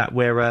something like that,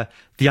 where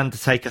The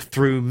Undertaker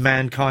threw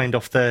Mankind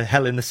off the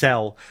Hell in the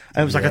Cell.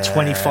 And it was like a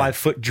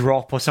 25-foot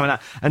drop or something like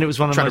that. And it was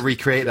one of trying to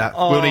recreate that.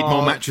 We'll need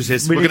more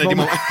mattresses. We're going to need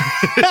more.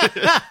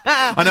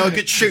 I know a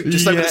good shoot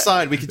just over the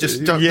side. We could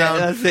just jump down. Yeah,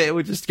 that's it.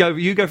 We'll just go.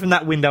 You go from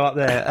that window up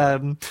there.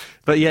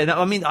 But yeah,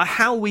 no, I mean,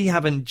 how we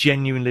haven't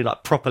genuinely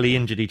like properly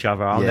injured each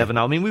other, I'll never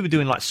know. I mean, we were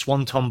doing like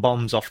swanton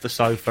bombs off the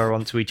sofa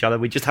onto each other.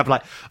 We just have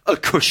like a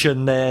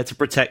cushion there to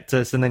protect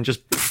us, and then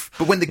just.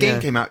 But when the game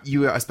came out,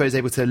 you were, I suppose,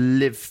 able to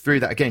live through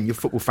that again. You're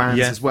football fans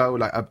as well,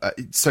 like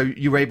so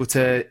you were able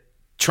to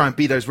try and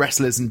be those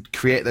wrestlers and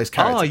create those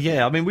characters. Oh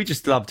yeah, I mean, we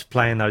just loved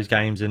playing those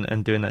games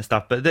and doing that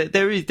stuff. But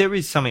there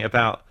is something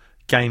about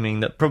gaming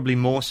that probably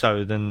more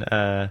so than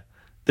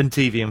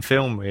TV and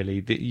film,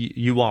 really, that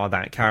you are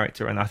that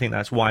character, and I think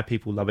that's why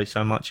people love it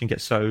so much and get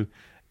so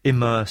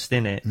immersed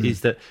in it.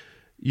 Is that,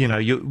 you know,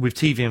 with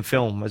TV and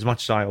film, as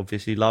much as I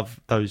obviously love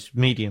those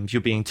mediums,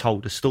 you're being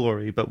told a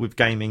story, but with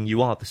gaming,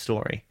 you are the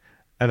story,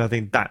 and I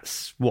think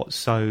that's what's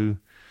so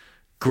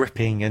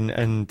gripping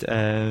and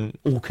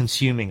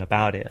all-consuming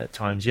about it at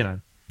times, you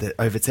know. The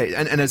overtake,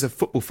 and as a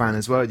football fan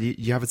as well,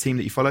 you have a team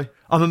that you follow?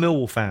 I'm a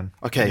Millwall fan.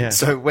 Okay,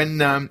 so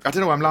when I don't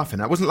know why I'm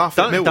laughing. I wasn't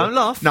laughing at Millwall. Don't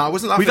laugh. No, I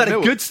wasn't laughing. We've had at a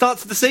Millwall. good start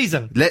to the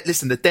season.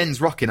 Listen, the den's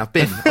rocking. I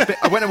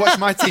went and watched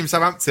my team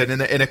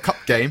Southampton in a cup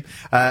game.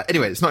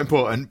 Anyway, it's not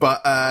important,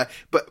 but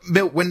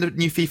when the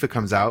new FIFA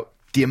comes out,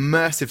 the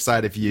immersive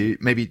side of you,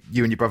 maybe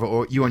you and your brother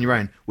or you on your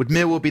own, would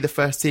Millwall be the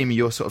first team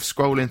you're sort of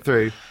scrolling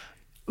through?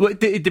 Well,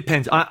 it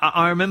depends.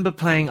 I remember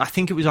playing, I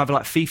think it was either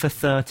like FIFA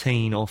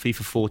 13 or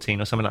FIFA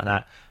 14 or something like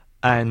that.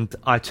 And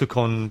I took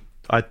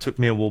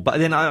Millwall, but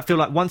then I feel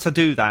like once I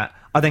do that,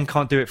 I then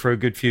can't do it for a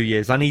good few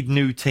years. I need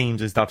new teams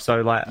and stuff.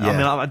 So, like, I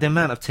mean, the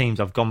amount of teams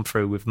I've gone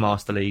through with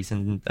Master Leagues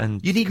and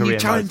you need career new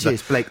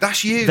challenges, Blake.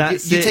 That's you.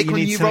 That's you take on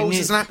new roles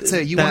as an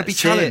actor. You want to be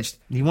challenged.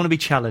 You want to be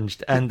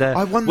challenged. And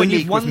I won the when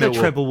league you've won with the Millwall.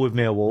 treble with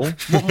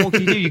Millwall, what more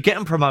can you do? You get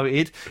them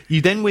promoted. You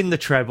then win the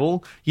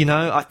treble. You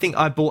know, I think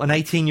I bought an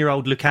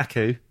 18-year-old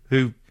Lukaku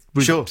who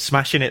was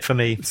smashing it for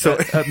me at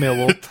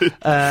Millwall.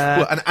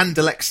 Well, an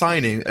Anderlecht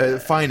signing,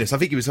 finest. I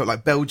think he was sort of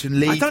like Belgian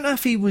league. I don't know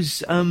if he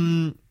was.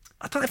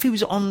 I don't know if he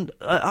was on.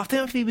 I don't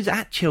know if he was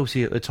at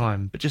Chelsea at the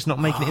time, but just not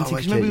making it into.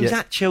 Because remember, he was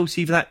at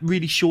Chelsea for that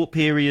really short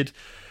period,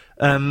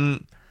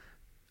 and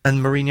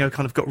Mourinho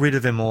kind of got rid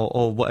of him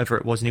or whatever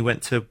it was, and he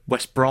went to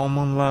West Brom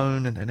on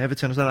loan and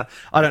Everton or something like that.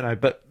 I don't know,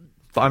 but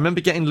I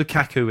remember getting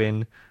Lukaku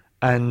in,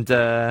 and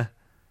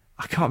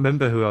I can't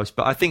remember who else,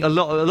 but I think a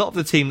lot of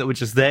the team that were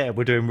just there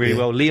were doing really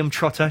well. Liam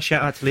Trotter,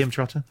 shout out to Liam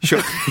Trotter.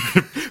 Sure.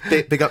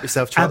 Big up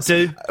yourself, Trots.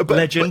 Abdu,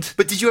 legend.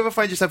 But did you ever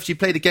find yourself, as you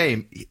played a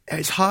game,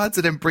 it's hard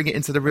to then bring it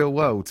into the real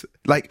world?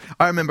 Like,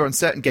 I remember on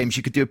certain games,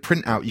 you could do a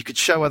printout, you could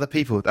show other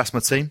people, that's my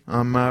team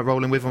I'm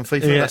rolling with on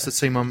FIFA, that's the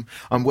team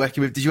I'm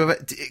working with. Did you ever,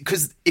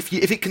 because if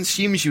it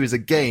consumes you as a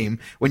game,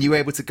 when you were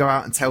able to go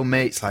out and tell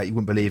mates, like, you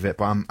wouldn't believe it,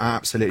 but I'm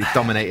absolutely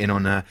dominating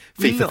on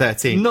FIFA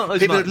 13. Not as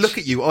people much. would look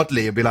at you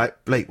oddly and be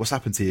like, Blake, what's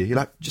happened to you? You're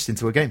like, just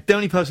into a game. The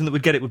only person that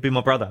would get it would be my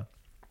brother.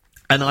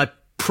 And I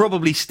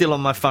probably still on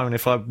my phone,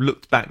 if I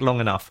looked back long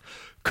enough,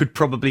 could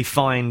probably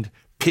find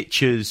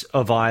pictures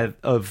of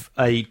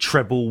a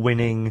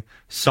treble-winning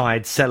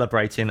side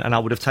celebrating, and I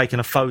would have taken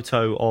a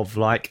photo of,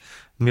 like,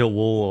 Millwall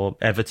or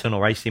Everton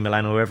or AC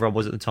Milan or whoever I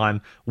was at the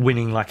time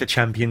winning, like, a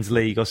Champions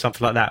League or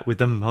something like that with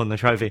them on the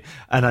trophy.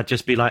 And I'd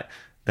just be like,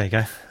 there you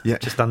go,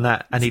 just done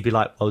that. And he'd be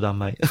like, well done,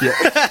 mate.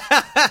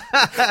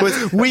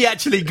 We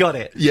actually got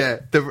it. Yeah,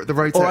 the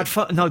rotor. Or I'll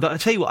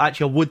tell you what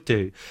actually I would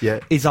do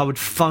is I would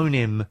phone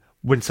him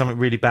when something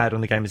really bad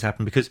on the game has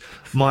happened, because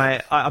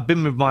I've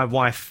been with my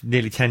wife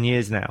nearly 10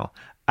 years now,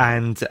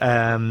 and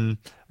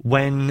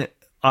when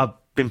I've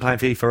been playing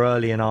FIFA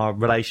early in our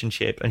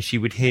relationship, and she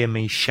would hear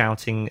me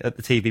shouting at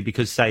the TV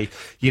because, say,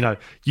 you know,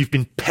 you've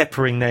been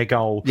peppering their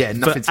goal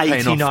for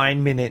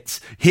 89 minutes,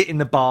 hitting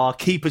the bar,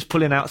 keepers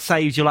pulling out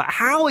saves. You're like,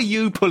 how are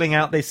you pulling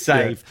out this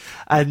save?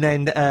 And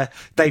then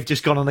they've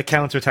just gone on the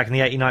counter-attack in the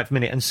 89th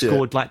minute and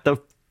scored like the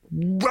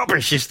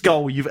rubbishest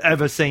goal you've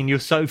ever seen. You're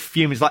so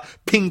fuming. It's like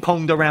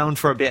ping-ponged around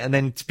for a bit and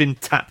then it's been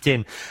tapped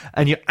in,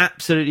 and you're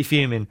absolutely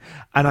fuming.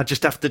 And I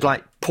just have to,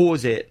 like,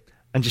 pause it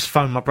and just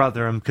phone my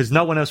brother, and because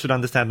no one else would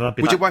understand. And I'd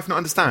be would like, your wife not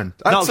understand?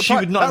 No, she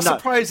would not. That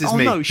surprises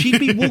me. No, she'd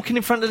be walking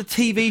in front of the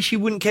TV. She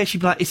wouldn't care.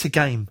 She'd be like, it's a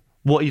game.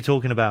 What are you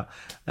talking about?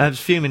 And I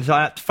was fuming. So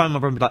I had to phone my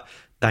brother and be like,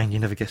 Dane, you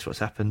never guess what's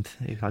happened.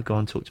 He's like, go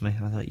on, talk to me.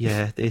 I was like,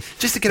 yeah, this.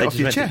 Just to get it off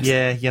your chest.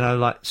 Yeah,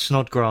 like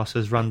Snodgrass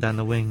has run down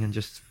the wing and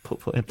just put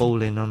a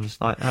ball in. I'm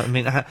just like, I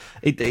mean,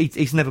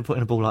 he's never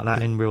putting a ball like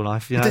that in real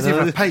life. You know? He doesn't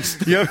even have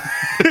pace. Yeah,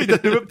 he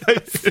doesn't have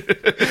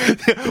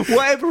pace.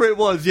 Whatever it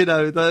was,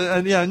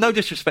 and no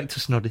disrespect to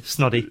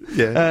Snoddy.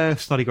 Yeah.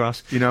 Snoddy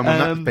Grass. I'm on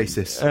that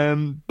basis.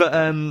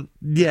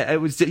 Yeah,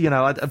 it was,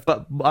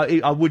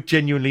 I would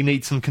genuinely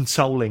need some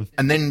consoling.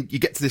 And then you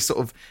get to this sort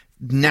of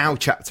now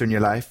chapter in your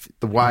life,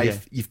 the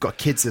wife, you've got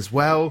kids as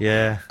well.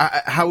 Yeah.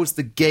 How's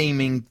the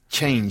gaming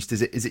changed?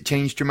 Is it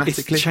changed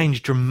dramatically? It's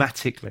changed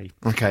dramatically.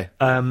 Okay.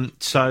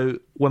 So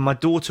when my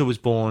daughter was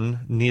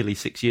born nearly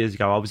 6 years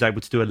ago, I was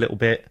able to do a little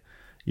bit.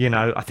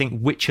 I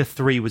think Witcher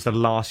 3 was the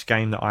last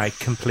game that I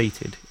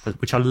completed,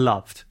 which I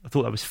loved. I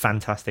thought that was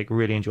fantastic.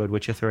 Really enjoyed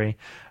Witcher 3.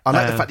 I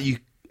like the fact that you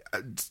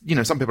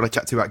some people I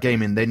chat to about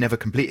gaming, they never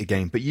complete a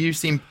game, but you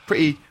seem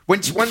pretty. When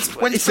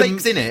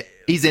Blake's in it,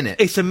 he's in it.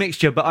 It's a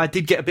mixture, but I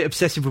did get a bit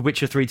obsessive with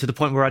Witcher 3 to the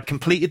point where I'd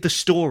completed the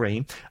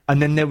story, and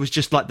then there was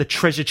just like the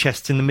treasure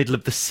chests in the middle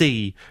of the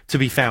sea to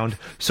be found.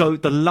 So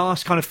the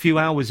last kind of few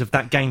hours of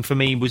that game for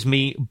me was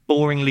me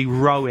boringly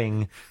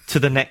rowing to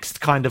the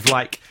next kind of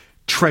like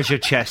treasure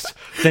chest,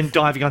 then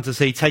diving onto the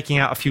sea, taking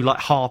out a few like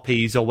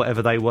harpies or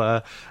whatever they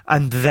were,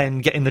 and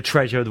then getting the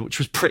treasure, which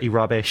was pretty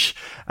rubbish,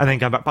 and then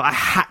going back. But I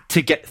had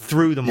to get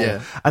through them all.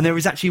 And there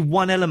is actually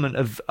one element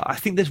of, I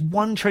think there's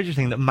one treasure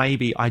thing that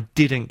maybe I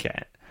didn't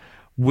get,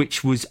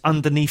 which was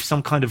underneath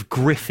some kind of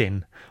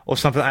griffin or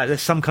something like that.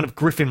 There's some kind of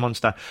griffin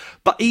monster.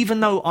 But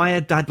even though I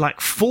had like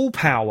full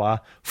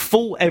power,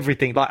 full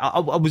everything, like I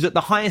was at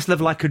the highest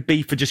level I could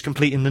be for just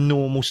completing the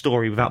normal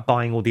story without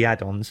buying all the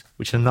add-ons,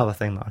 which is another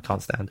thing that I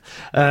can't stand.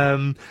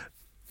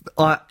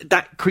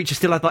 That creature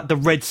still had like the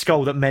red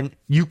skull that meant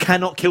you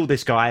cannot kill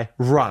this guy,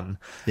 run.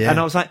 And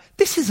I was like,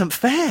 this isn't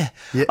fair.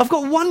 I've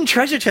got one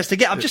treasure chest to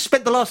get. I've just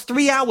spent the last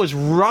 3 hours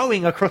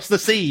rowing across the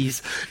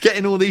seas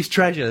getting all these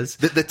treasures.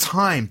 The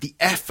time, the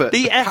effort,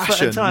 the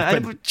passion, and time.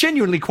 And it was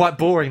genuinely quite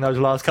boring those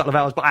last couple of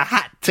hours, but I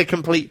had to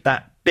complete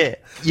that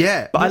bit.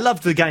 But I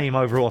loved the game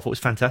overall. I thought it was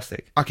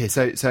fantastic. Okay,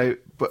 so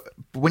but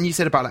when you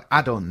said about like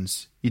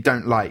add-ons you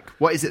don't like,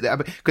 what is it that,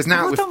 because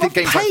now with I've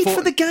games paid like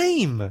for the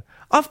game.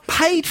 I've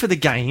paid for the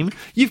game.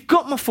 You've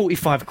got my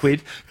 45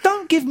 quid.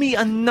 Don't give me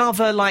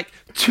another like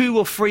 2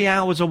 or 3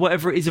 hours or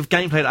whatever it is of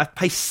gameplay that I've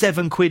paid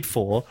 7 quid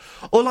for.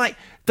 Or like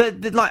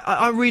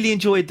I really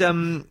enjoyed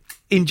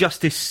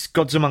Injustice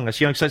Gods Among Us,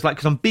 so it's like,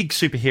 because I'm a big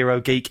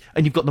superhero geek,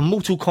 and you've got the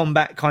Mortal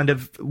Kombat kind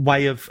of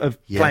way of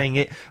playing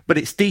it, but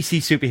it's DC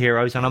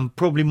superheroes, and I'm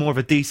probably more of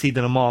a DC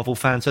than a Marvel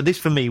fan, so this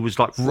for me was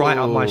like right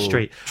up my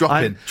street.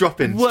 Drop in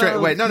straight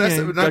away. No,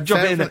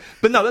 drop it in.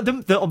 But no,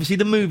 obviously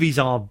the movies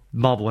are,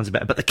 Marvel ones are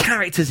better, but the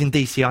characters in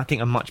DC I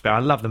think are much better. I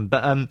love them,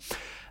 but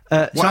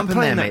what happened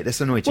there, mate?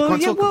 That's annoyed you.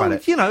 Can't talk about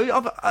it.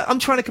 I'm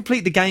trying to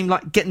complete the game,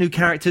 like get new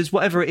characters,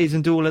 whatever it is,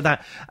 and do all of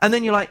that. And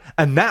then you're like,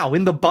 and now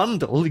in the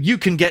bundle, you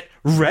can get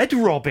Red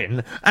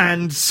Robin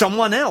and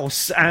someone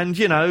else, and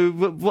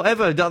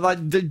whatever.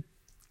 Like the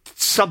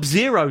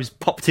Sub-Zero's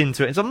popped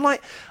into it. So I'm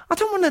like, I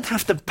don't want to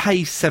have to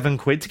pay 7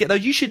 quid to get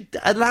those. You should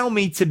allow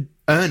me to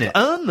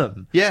earn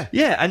them. Yeah.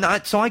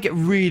 And so I get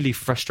really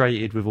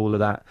frustrated with all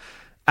of that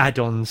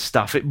add-on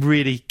stuff. It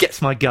really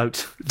gets my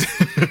goat.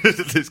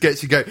 This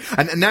gets you go.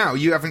 And now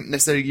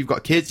you've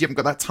got kids, you haven't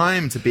got that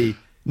time to be.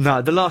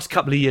 No, the last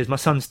couple of years, my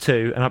son's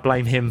 2, and I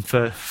blame him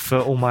for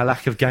all my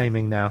lack of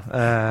gaming now.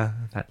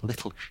 That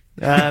little.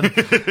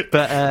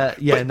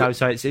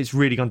 So it's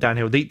really gone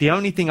downhill. The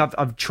only thing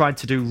I've tried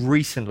to do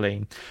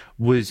recently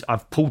was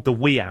I've pulled the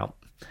Wii out,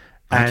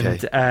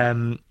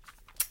 and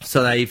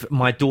so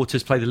my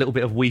daughter's played a little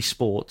bit of Wii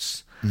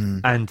Sports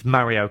and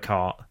Mario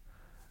Kart,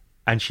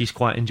 and she's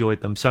quite enjoyed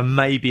them. So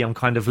maybe I'm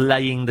kind of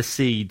laying the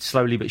seed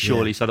slowly but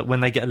surely, so that when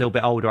they get a little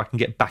bit older, I can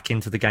get back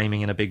into the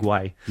gaming in a big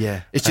way.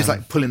 Yeah, it's just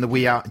like pulling the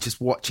Wii out and just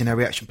watching her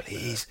reaction.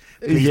 Please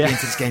be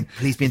into this game.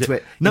 Please be into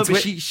it. No, but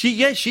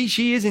she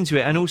is into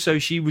it, and also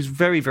she was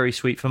very, very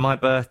sweet for my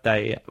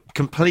birthday,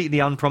 completely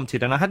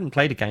unprompted, and I hadn't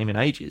played a game in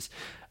ages.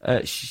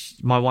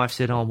 My wife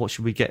said, "Oh, what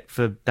should we get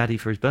for Daddy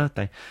for his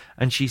birthday?"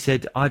 And she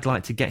said, "I'd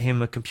like to get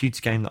him a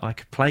computer game that I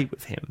could play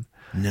with him."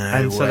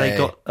 So they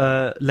got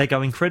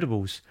Lego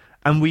Incredibles.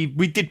 And we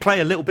did play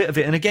a little bit of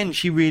it, and again,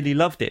 she really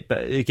loved it.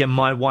 But again,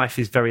 my wife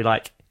is very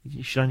like,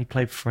 you should only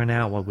play for an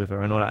hour with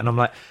her and all that. And I'm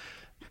like,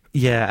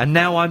 yeah. And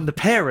now I'm the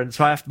parent,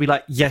 so I have to be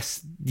like,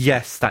 yes,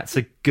 that's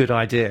a good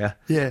idea.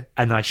 Yeah.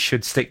 And I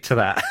should stick to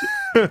that.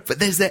 But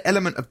there's that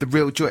element of the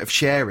real joy of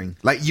sharing.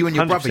 Like you and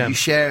your 100%. Brother, you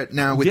share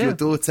now with your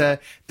daughter,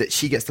 that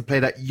she gets to play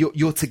that.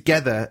 You're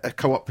together, a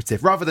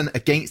cooperative, rather than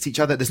against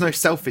each other. There's no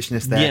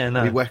selfishness there. Yeah,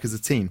 no. We work as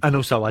a team. And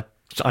also,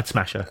 I'd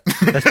smash her.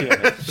 Let's be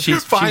honest.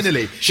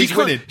 She's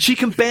winning. She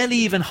can barely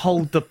even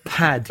hold the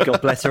pad, God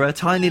bless her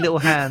tiny little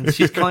hands.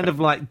 She's kind of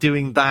like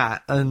doing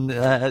that.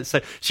 And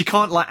so she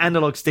can't like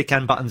analog stick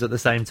and buttons at the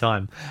same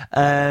time.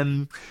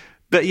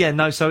 But yeah,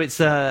 no. So it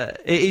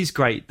is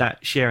great, that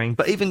sharing.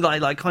 But even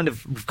like kind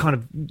of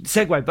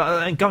segue.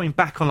 But and going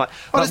back on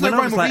there's no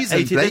rhyme or reason,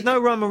 18, there's no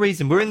rhyme or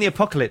reason. We're in the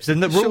apocalypse,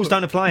 and the rules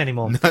don't apply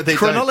anymore. No, they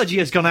Chronology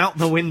has gone out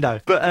the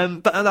window.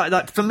 But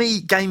like for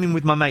me, gaming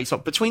with my mates,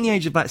 like between the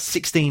age of about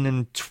 16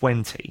 and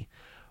 20,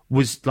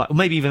 was like, or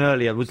maybe even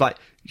earlier, was like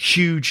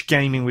huge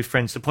gaming with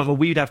friends, to the point where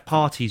we'd have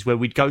parties where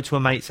we'd go to a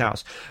mate's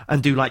house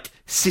and do like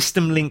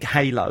System Link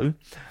Halo,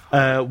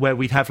 where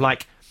we'd have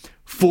like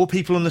 4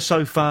 people on the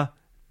sofa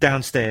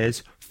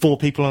downstairs, 4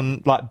 people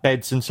on like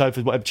beds and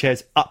sofas, whatever,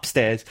 chairs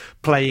upstairs,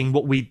 playing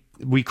what we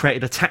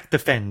created Attack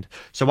Defend.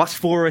 So us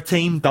 4 are a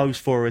team, those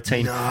 4 are a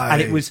team. No.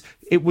 And it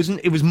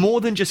was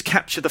more than just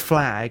capture the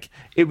flag.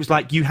 It was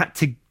like you had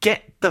to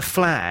get the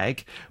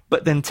flag,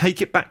 but then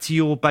take it back to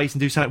your base and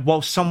do something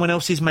while someone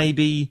else is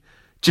maybe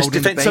just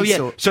defend. So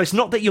yeah, so it's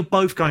not that you're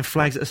both going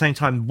flags at the same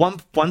time.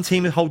 One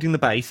team is holding the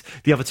base,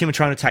 the other team are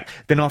trying to attack.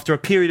 Then after a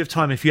period of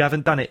time, if you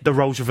haven't done it, the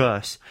roles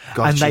reverse.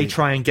 And they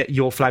try and get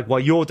your flag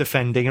while you're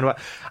defending.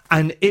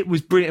 And it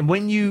was brilliant.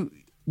 When you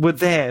were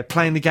there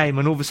playing the game,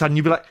 and all of a sudden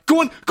you'd be like,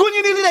 go on,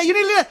 you're nearly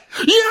there,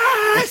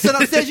 yes! And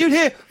upstairs you'd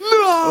hear,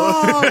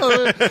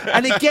 no!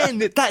 And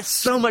again, that's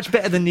so much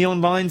better than the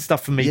online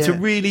stuff for me, to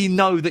really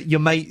know that your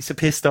mates are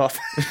pissed off.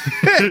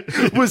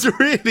 Was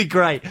really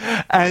great.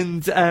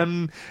 And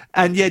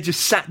yeah,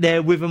 just sat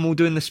there with them all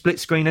doing the split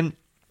screen, and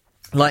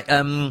like,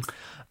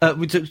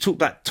 we talked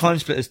about Time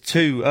Splitters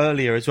 2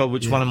 earlier as well,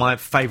 which is one of my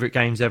favourite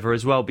games ever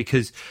as well,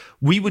 because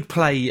we would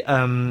play,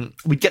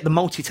 we'd get the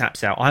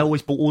multi-taps out. I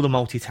always bought all the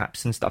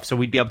multi-taps and stuff, so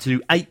we'd be able to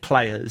do 8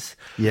 players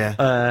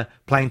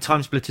playing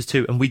Time Splitters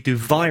 2, and we'd do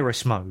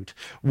virus mode,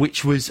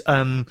 which was...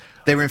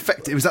 they were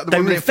infected. Was that the they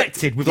one were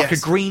infected with like a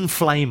green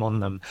flame on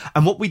them.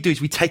 And what we'd do is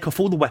we'd take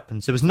off all the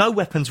weapons. There was no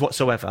weapons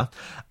whatsoever,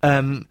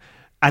 and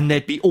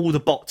there'd be all the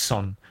bots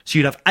on. So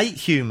you'd have 8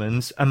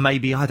 humans and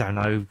maybe, I don't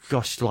know,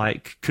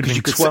 like, could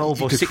have been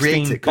 12 or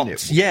 16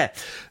 bots. Yeah.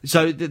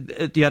 So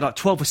you had like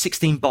 12 or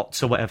 16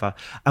 bots or whatever.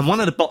 And one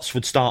of the bots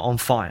would start on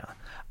fire.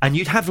 And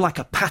you'd have like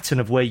a pattern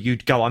of where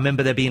you'd go. I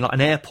remember there being like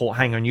an airport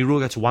hangar, and you'd all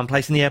go to one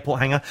place in the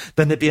airport hangar,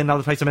 then there'd be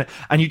another place,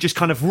 and you just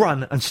kind of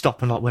run and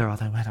stop and like, where are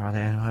they?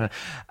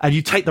 And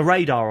you take the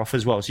radar off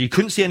as well. So you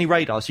couldn't see any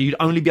radar, so you'd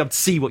only be able to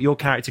see what your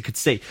character could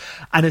see.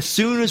 And as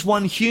soon as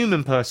one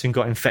human person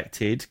got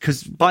infected,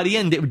 because by the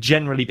end it would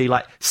generally be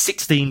like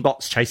 16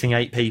 bots chasing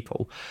 8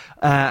 people.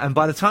 And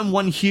by the time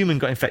one human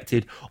got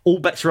infected, all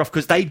bets are off,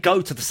 because they'd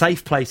go to the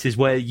safe places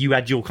where you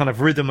had your kind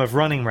of rhythm of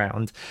running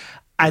round.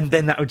 And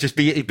then that would just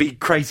be, it'd be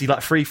crazy,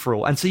 like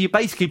free-for-all. And so you're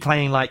basically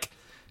playing like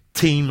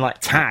team like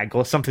tag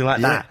or something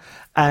like that.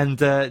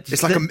 And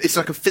it's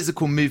like a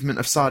physical movement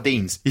of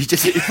sardines. You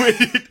just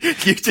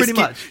pretty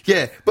much.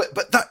 Yeah,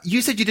 but that,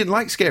 you said you didn't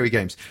like scary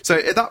games. So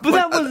at that point,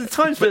 but that was the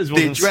Time Splitters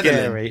wasn't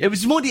scary. It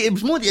was more the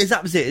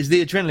that was it. It's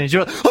the adrenaline.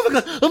 You're like, oh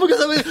my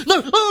god,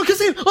 no, I can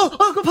see him. Oh,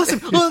 I can pass him.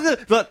 Oh,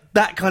 but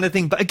that kind of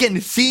thing. But again,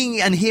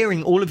 seeing and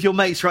hearing all of your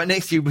mates right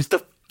next to you was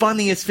the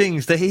funniest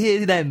things, to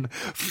hear them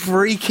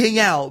freaking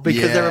out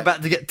because they're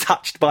about to get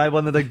touched by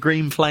one of the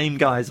green flame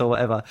guys or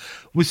whatever,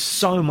 was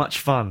so much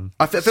fun.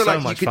 I feel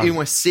like you could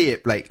almost see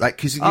it, Blake, like,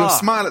 because your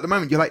smile at the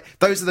moment, you're like,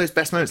 those are those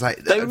best moments, like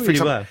they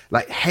really were.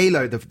 Like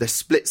Halo, the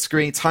split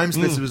screen, Time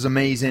Splitters was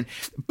amazing,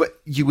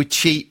 but you would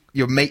cheat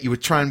your mate, you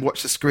would try and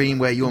watch the screen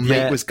where your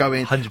mate was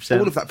going, 100%.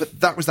 all of that, but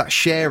that was that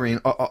sharing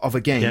of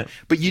a game.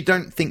 But you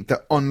don't think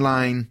that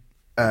online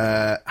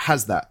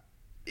has that?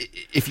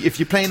 If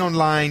you're playing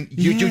online,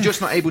 you're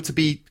just not able to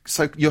be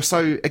so. You're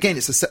so, again,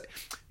 I'm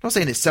not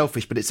saying it's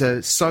selfish, but it's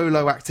a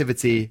solo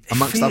activity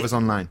amongst others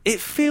online. It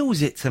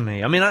feels it to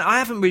me. I mean, I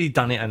haven't really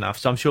done it enough,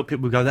 so I'm sure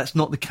people will go, "That's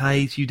not the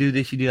case. You do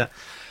this, you do that."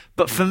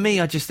 But for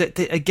me, I just,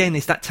 again,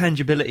 it's that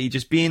tangibility,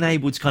 just being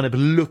able to kind of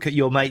look at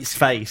your mate's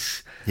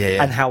face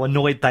and how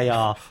annoyed they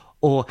are,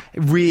 or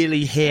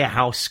really hear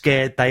how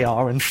scared they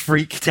are and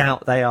freaked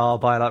out they are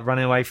by like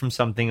running away from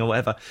something or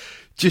whatever.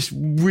 Just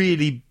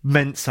really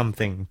meant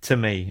something to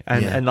me.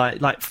 And like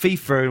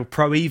FIFA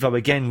Pro Evo,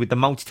 again, with the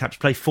multi-taps,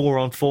 play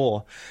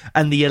 4-on-4,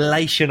 and the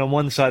elation on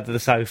one side of the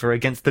sofa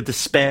against the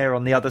despair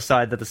on the other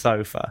side of the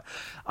sofa,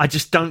 I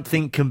just don't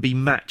think can be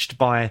matched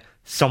by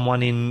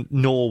someone in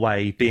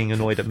Norway being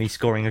annoyed at me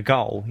scoring a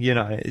goal. You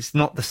know, it's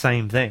not the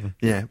same thing.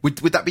 Yeah. Would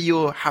that be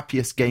your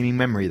happiest gaming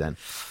memory then?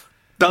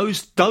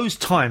 Those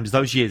times,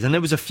 those years, and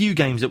there was a few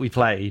games that we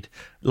played,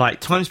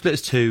 like Time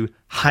Splitters 2,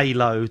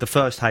 Halo, the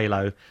first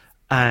Halo,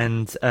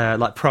 and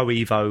like Pro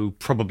Evo,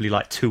 probably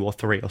like 2 or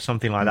 3 or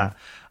something like that.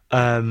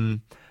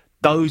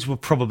 Those were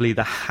probably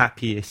the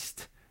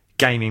happiest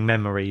gaming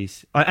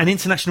memories. And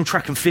International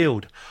Track and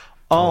Field.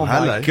 Oh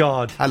my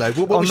God. Hello.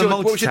 What was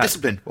your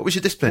discipline? What was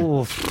your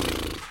discipline?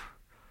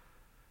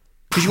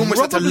 Because you almost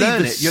had to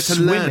learn it. You had to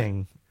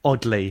swimming,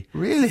 oddly.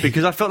 Really?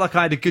 Because I felt like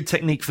I had a good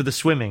technique for the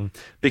swimming.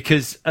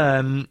 Because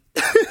my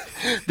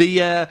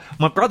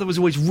brother was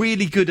always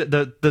really good at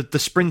the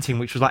sprinting,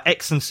 which was like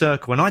X and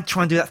circle, and I'd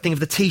try and do that thing of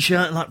the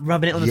t-shirt and like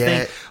rubbing it on the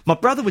thing. My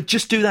brother would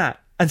just do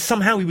that, and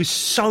somehow he was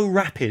so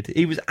rapid.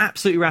 He was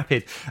absolutely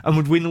rapid and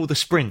would win all the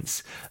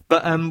sprints.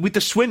 But with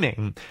the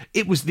swimming,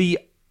 it was the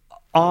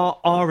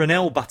R and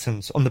L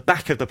buttons on the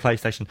back of the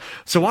PlayStation.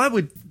 So I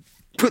would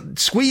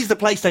squeeze the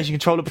PlayStation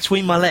controller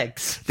between my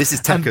legs. This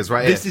is Tekkers,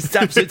 right? This is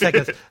absolute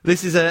Tekkers.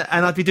 This is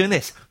and I'd be doing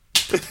this.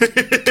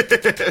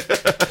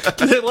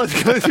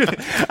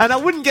 And I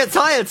wouldn't get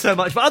tired so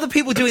much, but other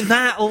people doing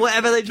that or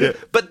whatever they do,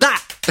 but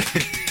that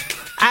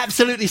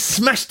absolutely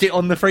smashed it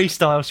on the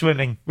freestyle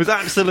swimming. Was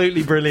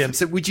absolutely brilliant.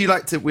 So would you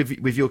like to,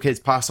 with your kids,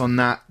 pass on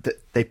that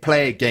they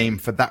play a game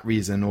for that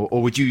reason,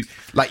 or would you,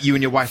 like you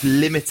and your wife,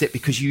 limit it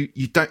because you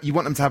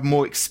want them to have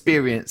more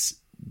experience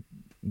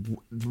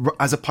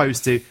as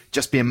opposed to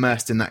just be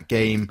immersed in that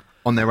game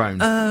on their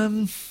own?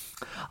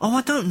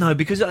 I don't know,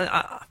 because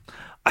I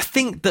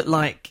think that,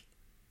 like,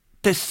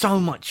 there's so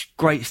much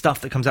great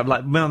stuff that comes up.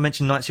 Like when I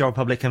mentioned Knights of the Old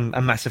Republic and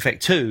Mass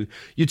Effect 2,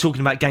 you're talking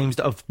about games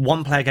that are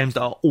one-player games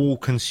that are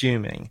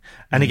all-consuming.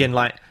 And again,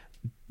 like,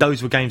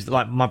 those were games that,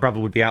 like, my brother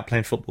would be out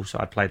playing football, so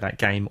I'd play that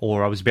game.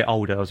 Or I was a bit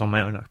older, I was on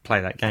my own, I'd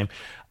play that game.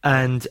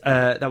 And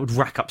that would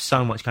rack up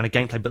so much kind of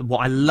gameplay. But what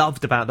I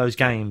loved about those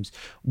games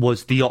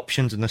was the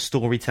options and the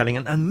storytelling.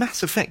 And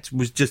Mass Effect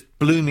was just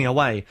blew me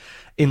away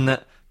in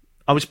that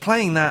I was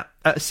playing that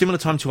at a similar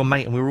time to a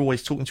mate, and we were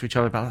always talking to each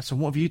other about, so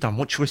what have you done?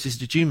 What choices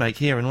did you make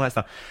here? And all that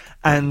stuff.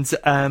 And,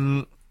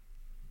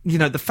 you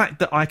know, the fact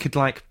that I could,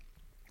 like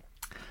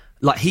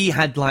he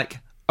had, like,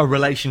 a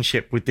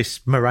relationship with this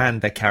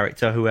Miranda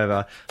character,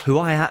 who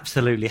I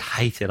absolutely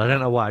hated. I don't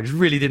know why. I just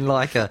really didn't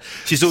like her.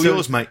 She's all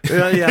yours, mate.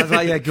 Yeah, I was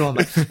like, yeah, go on,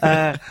 mate.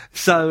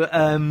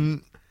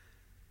 So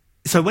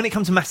when it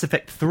comes to Mass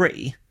Effect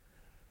 3...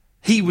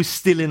 he was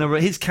still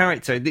his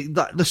character,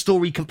 the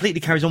story completely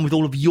carries on with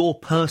all of your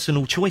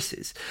personal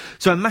choices.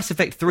 So in Mass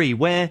Effect 3,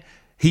 where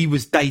he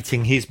was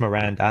dating his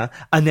Miranda,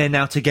 and they're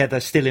now together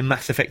still in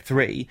Mass Effect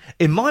 3,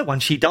 in my one,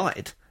 she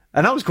died.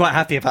 And I was quite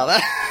happy about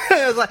that.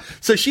 I was like,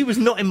 so she was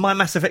not in my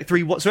Mass Effect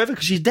 3 whatsoever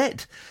because she's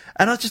dead.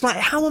 And I was just like,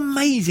 how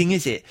amazing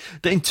is it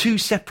that in two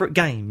separate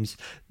games,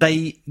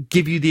 they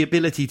give you the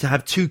ability to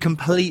have two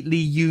completely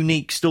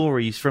unique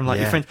stories from,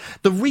 like, your friends.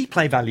 The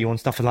replay value on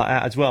stuff like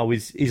that as well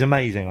is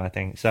amazing, I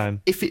think. So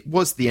if it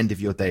was the end of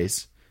your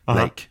days,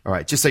 like, all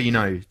right, just so you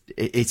know,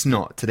 it's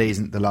not. Today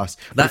isn't the last.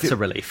 That's a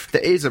relief.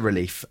 There is a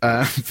relief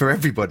for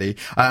everybody.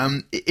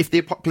 If the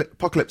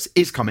apocalypse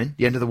is coming,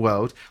 the end of the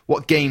world,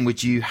 what game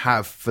would you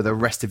have for the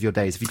rest of your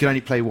days if you could only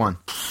play one?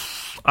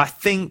 I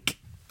think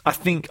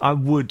I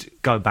would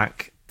go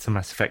back to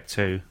Mass Effect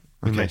 2.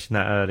 We mentioned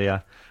that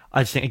earlier.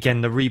 I just think,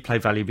 again, the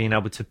replay value, being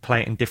able to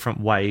play it in different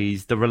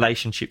ways, the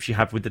relationships you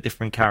have with the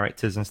different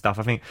characters and stuff,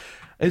 I think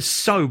it's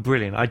so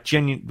brilliant.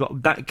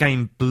 That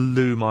game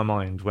blew my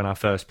mind when I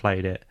first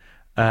played it.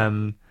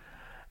 And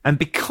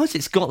because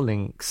it's got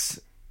links,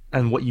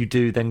 and what you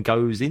do then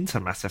goes into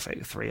Mass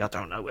Effect 3, I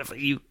don't know whether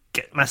you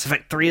get Mass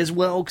Effect 3 as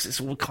well, because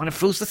it all kind of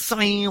feels the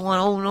same. I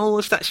don't know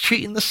if that's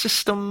cheating the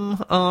system.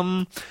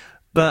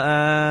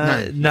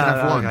 But you can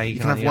have one. Okay, you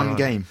can have one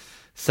game.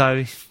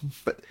 So,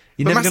 but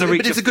you're never going to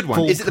reach. But it's a good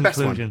one. Is it the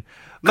best one?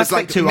 Mass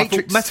Effect 2.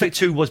 Mass Effect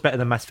 2 was better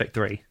than Mass Effect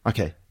 3.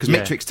 Okay, because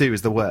Matrix 2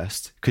 is the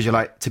worst. Because you're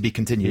like, to be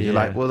continued. You're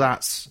like, well,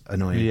 that's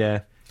annoying.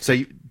 Yeah. So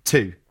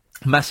 2.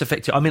 Mass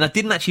Effect 2. I mean, I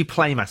didn't actually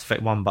play Mass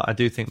Effect 1, but I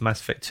do think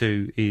Mass Effect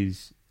 2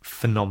 is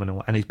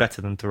phenomenal and is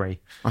better than 3.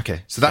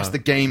 Okay, so that's the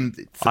game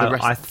for the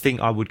rest. I think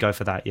I would go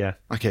for that, yeah.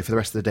 Okay, for the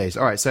rest of the days.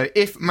 All right, so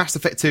if Mass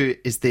Effect 2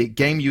 is the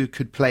game you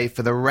could play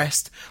for the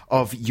rest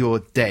of your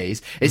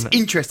days, it's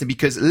interesting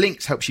because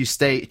Lynx helps you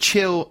stay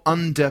chill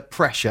under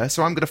pressure.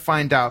 So I'm going to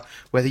find out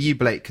whether you,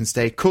 Blake, can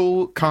stay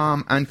cool,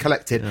 calm, and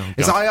collected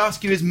as I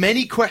ask you as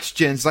many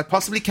questions as I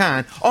possibly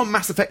can on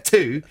Mass Effect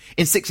 2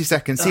 in 60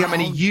 seconds. See how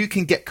many you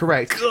can get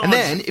correct. God. And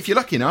then, if you're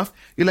lucky enough,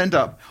 you'll end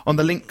up on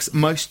the Lynx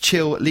Most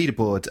Chill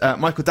leaderboard.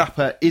 Michael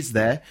Dapper is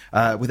there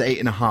with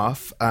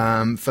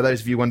 8.5. For those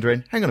of you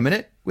wondering, hang on a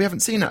minute, we haven't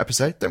seen that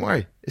episode. Don't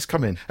worry, it's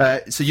coming.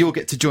 So you'll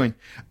get to join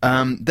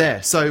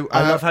there. So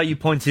I love how you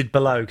pointed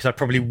below, because I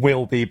probably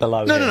will be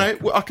below him. No.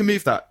 Well, I can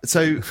move that.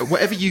 So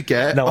whatever you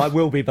get... No, I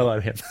will be below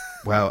him.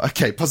 Well,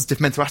 okay,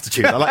 positive mental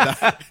attitude. I like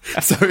that.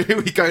 So here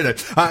we go then.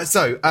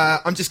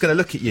 I'm just going to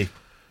look at you.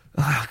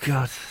 Oh,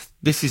 God.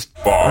 This is...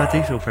 I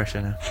do feel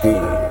pressure now.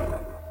 4,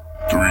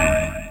 3,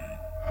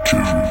 2,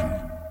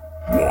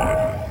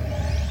 1...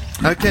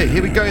 Okay,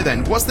 here we go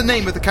then. What's the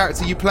name of the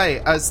character you play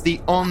as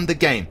on the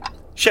game?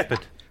 Shepard.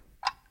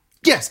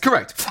 Yes,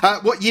 correct.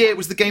 What year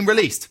was the game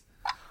released?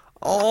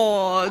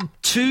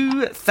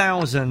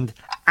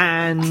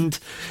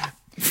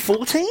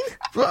 2014?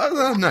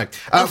 No.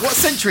 What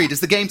century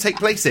does the game take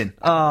place in?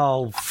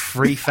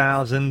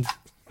 3000.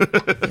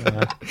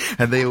 Yeah.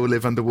 And they all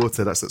live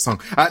underwater, that's that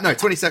song. No,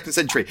 22nd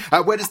century.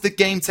 Where does the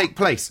game take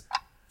place?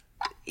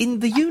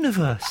 In the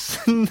universe.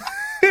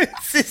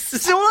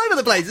 It's all over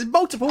the place. It's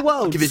multiple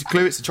worlds. I'll give you a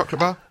clue. It's a chocolate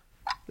bar.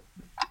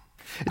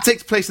 It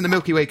takes place in the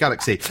Milky Way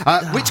galaxy.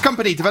 Which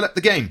company developed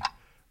the game?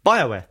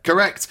 BioWare.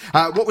 Correct.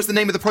 What was the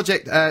name of the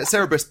project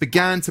Cerberus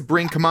began to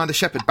bring Commander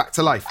Shepard back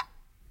to life?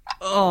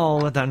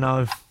 Oh, I don't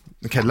know.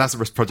 Okay,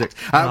 Lazarus Project.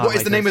 What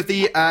is the name of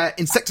the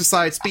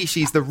insecticide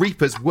species the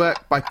Reapers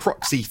work by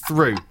proxy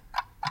through?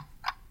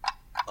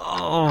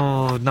 Oh,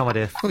 Oh, no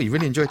idea. Oh, you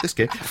really enjoyed this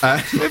game.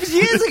 It was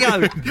years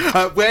ago.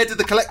 Where did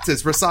the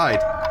collectors reside?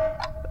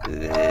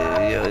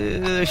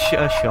 A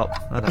shop.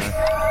 I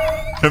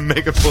don't know.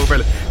 Mega 4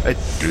 relic.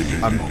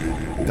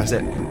 That's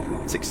it.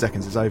 6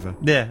 seconds is over.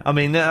 Yeah, I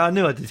mean, I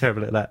knew I did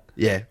terrible at that.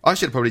 Yeah, I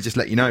should have probably just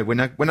let you know when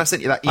I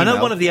sent you that email. I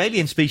know one of the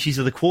alien species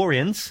are the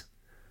Quarians.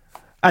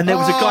 And there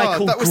was a guy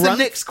called that was Grunt.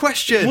 the next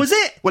question. Was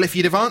it? Well, if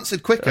you'd have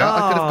answered quicker,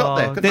 I could have got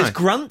there, couldn't There's I?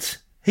 Grunt.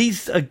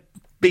 He's a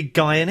big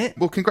guy in it.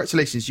 Well,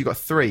 congratulations, you got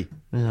 3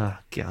 Oh,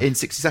 God. in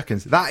 60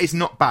 seconds. That is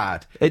not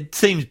bad. It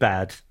seems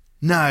bad.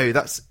 No,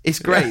 it's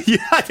great.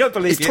 Yeah, I don't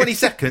believe It's you. 20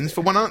 seconds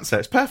for one answer.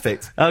 It's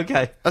perfect.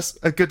 Okay. That's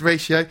a good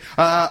ratio.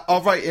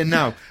 I'll write in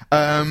now.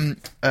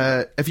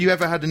 Have you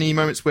ever had any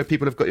moments where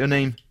people have got your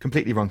name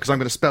completely wrong? Because I'm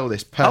going to spell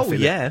this perfectly. Oh,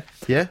 yeah.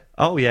 Yeah?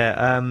 Oh,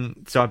 yeah.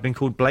 So I've been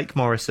called Blake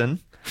Morrison.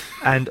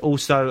 And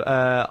also,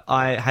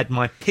 I had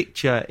my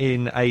picture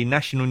in a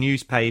national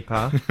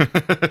newspaper.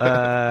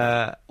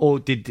 Or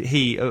did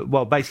he?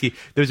 Well, basically,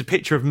 there was a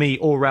picture of me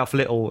or Ralph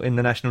Little in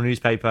the national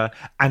newspaper,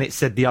 and it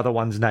said the other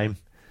one's name.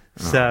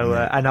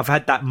 So, and I've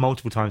had that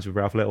multiple times with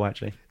Ralph Little,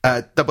 actually.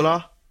 Double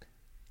R?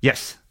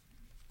 Yes.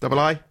 Double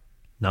I?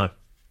 No.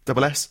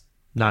 Double S?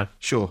 No.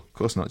 Sure, of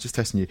course not. Just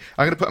testing you.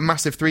 I'm going to put a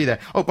massive 3 there.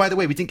 Oh, by the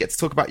way, we didn't get to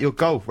talk about your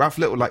goal. Ralph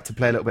Little liked to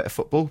play a little bit of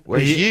football,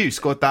 whereas you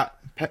scored that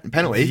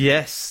penalty.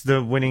 Yes,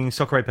 the winning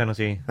soccer aid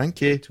penalty. Thank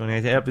you.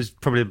 2018. It was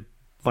probably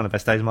one of the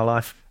best days of my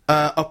life.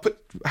 I'll put.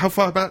 How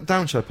far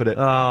down should I put it?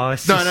 Oh,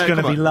 it's just going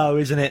to come be on. low,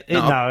 isn't it?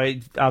 No.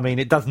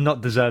 It does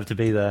not deserve to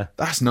be there.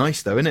 That's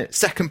nice, though, isn't it?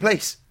 Second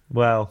place.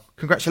 Well,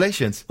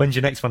 Congratulations. when's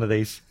your next one of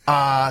these?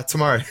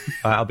 Tomorrow.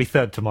 I'll be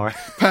third tomorrow.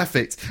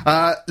 Perfect.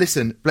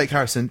 Listen, Blake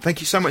Harrison,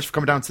 thank you so much for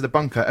coming down to the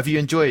bunker. Have you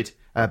enjoyed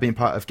being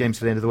part of Games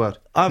for the End of the World?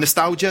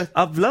 Nostalgia?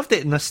 I've loved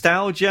it.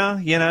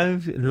 Nostalgia,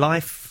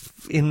 life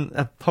in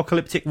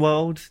apocalyptic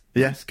world.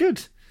 Yeah. It's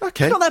good.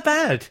 Okay. It's not that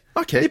bad.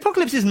 Okay. The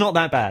apocalypse is not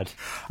that bad.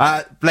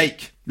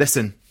 Blake,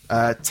 listen.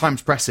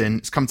 Time's pressing.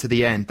 It's come to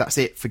the end. That's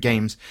it for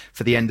Games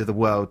for the End of the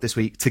World this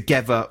week,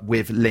 together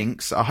with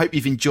Links. I hope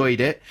you've enjoyed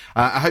it.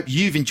 I hope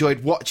you've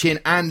enjoyed watching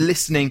and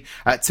listening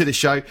to the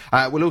show.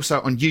 We're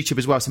also on YouTube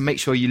as well, so make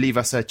sure you leave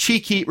us a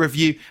cheeky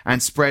review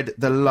and spread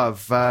the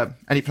love.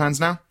 Any plans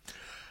now?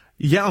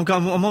 Yeah,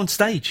 I'm on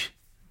stage.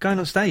 Going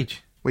on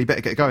stage. Well, you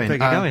better get going. Better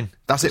get going.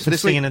 That's it for Some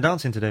this week. singing and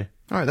dancing to do.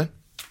 All right, then.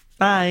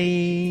 Bye.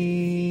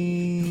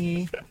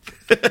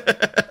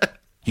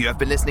 You have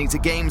been listening to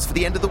Games for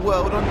the End of the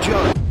World on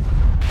Joe,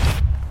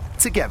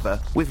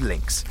 together with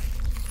Links.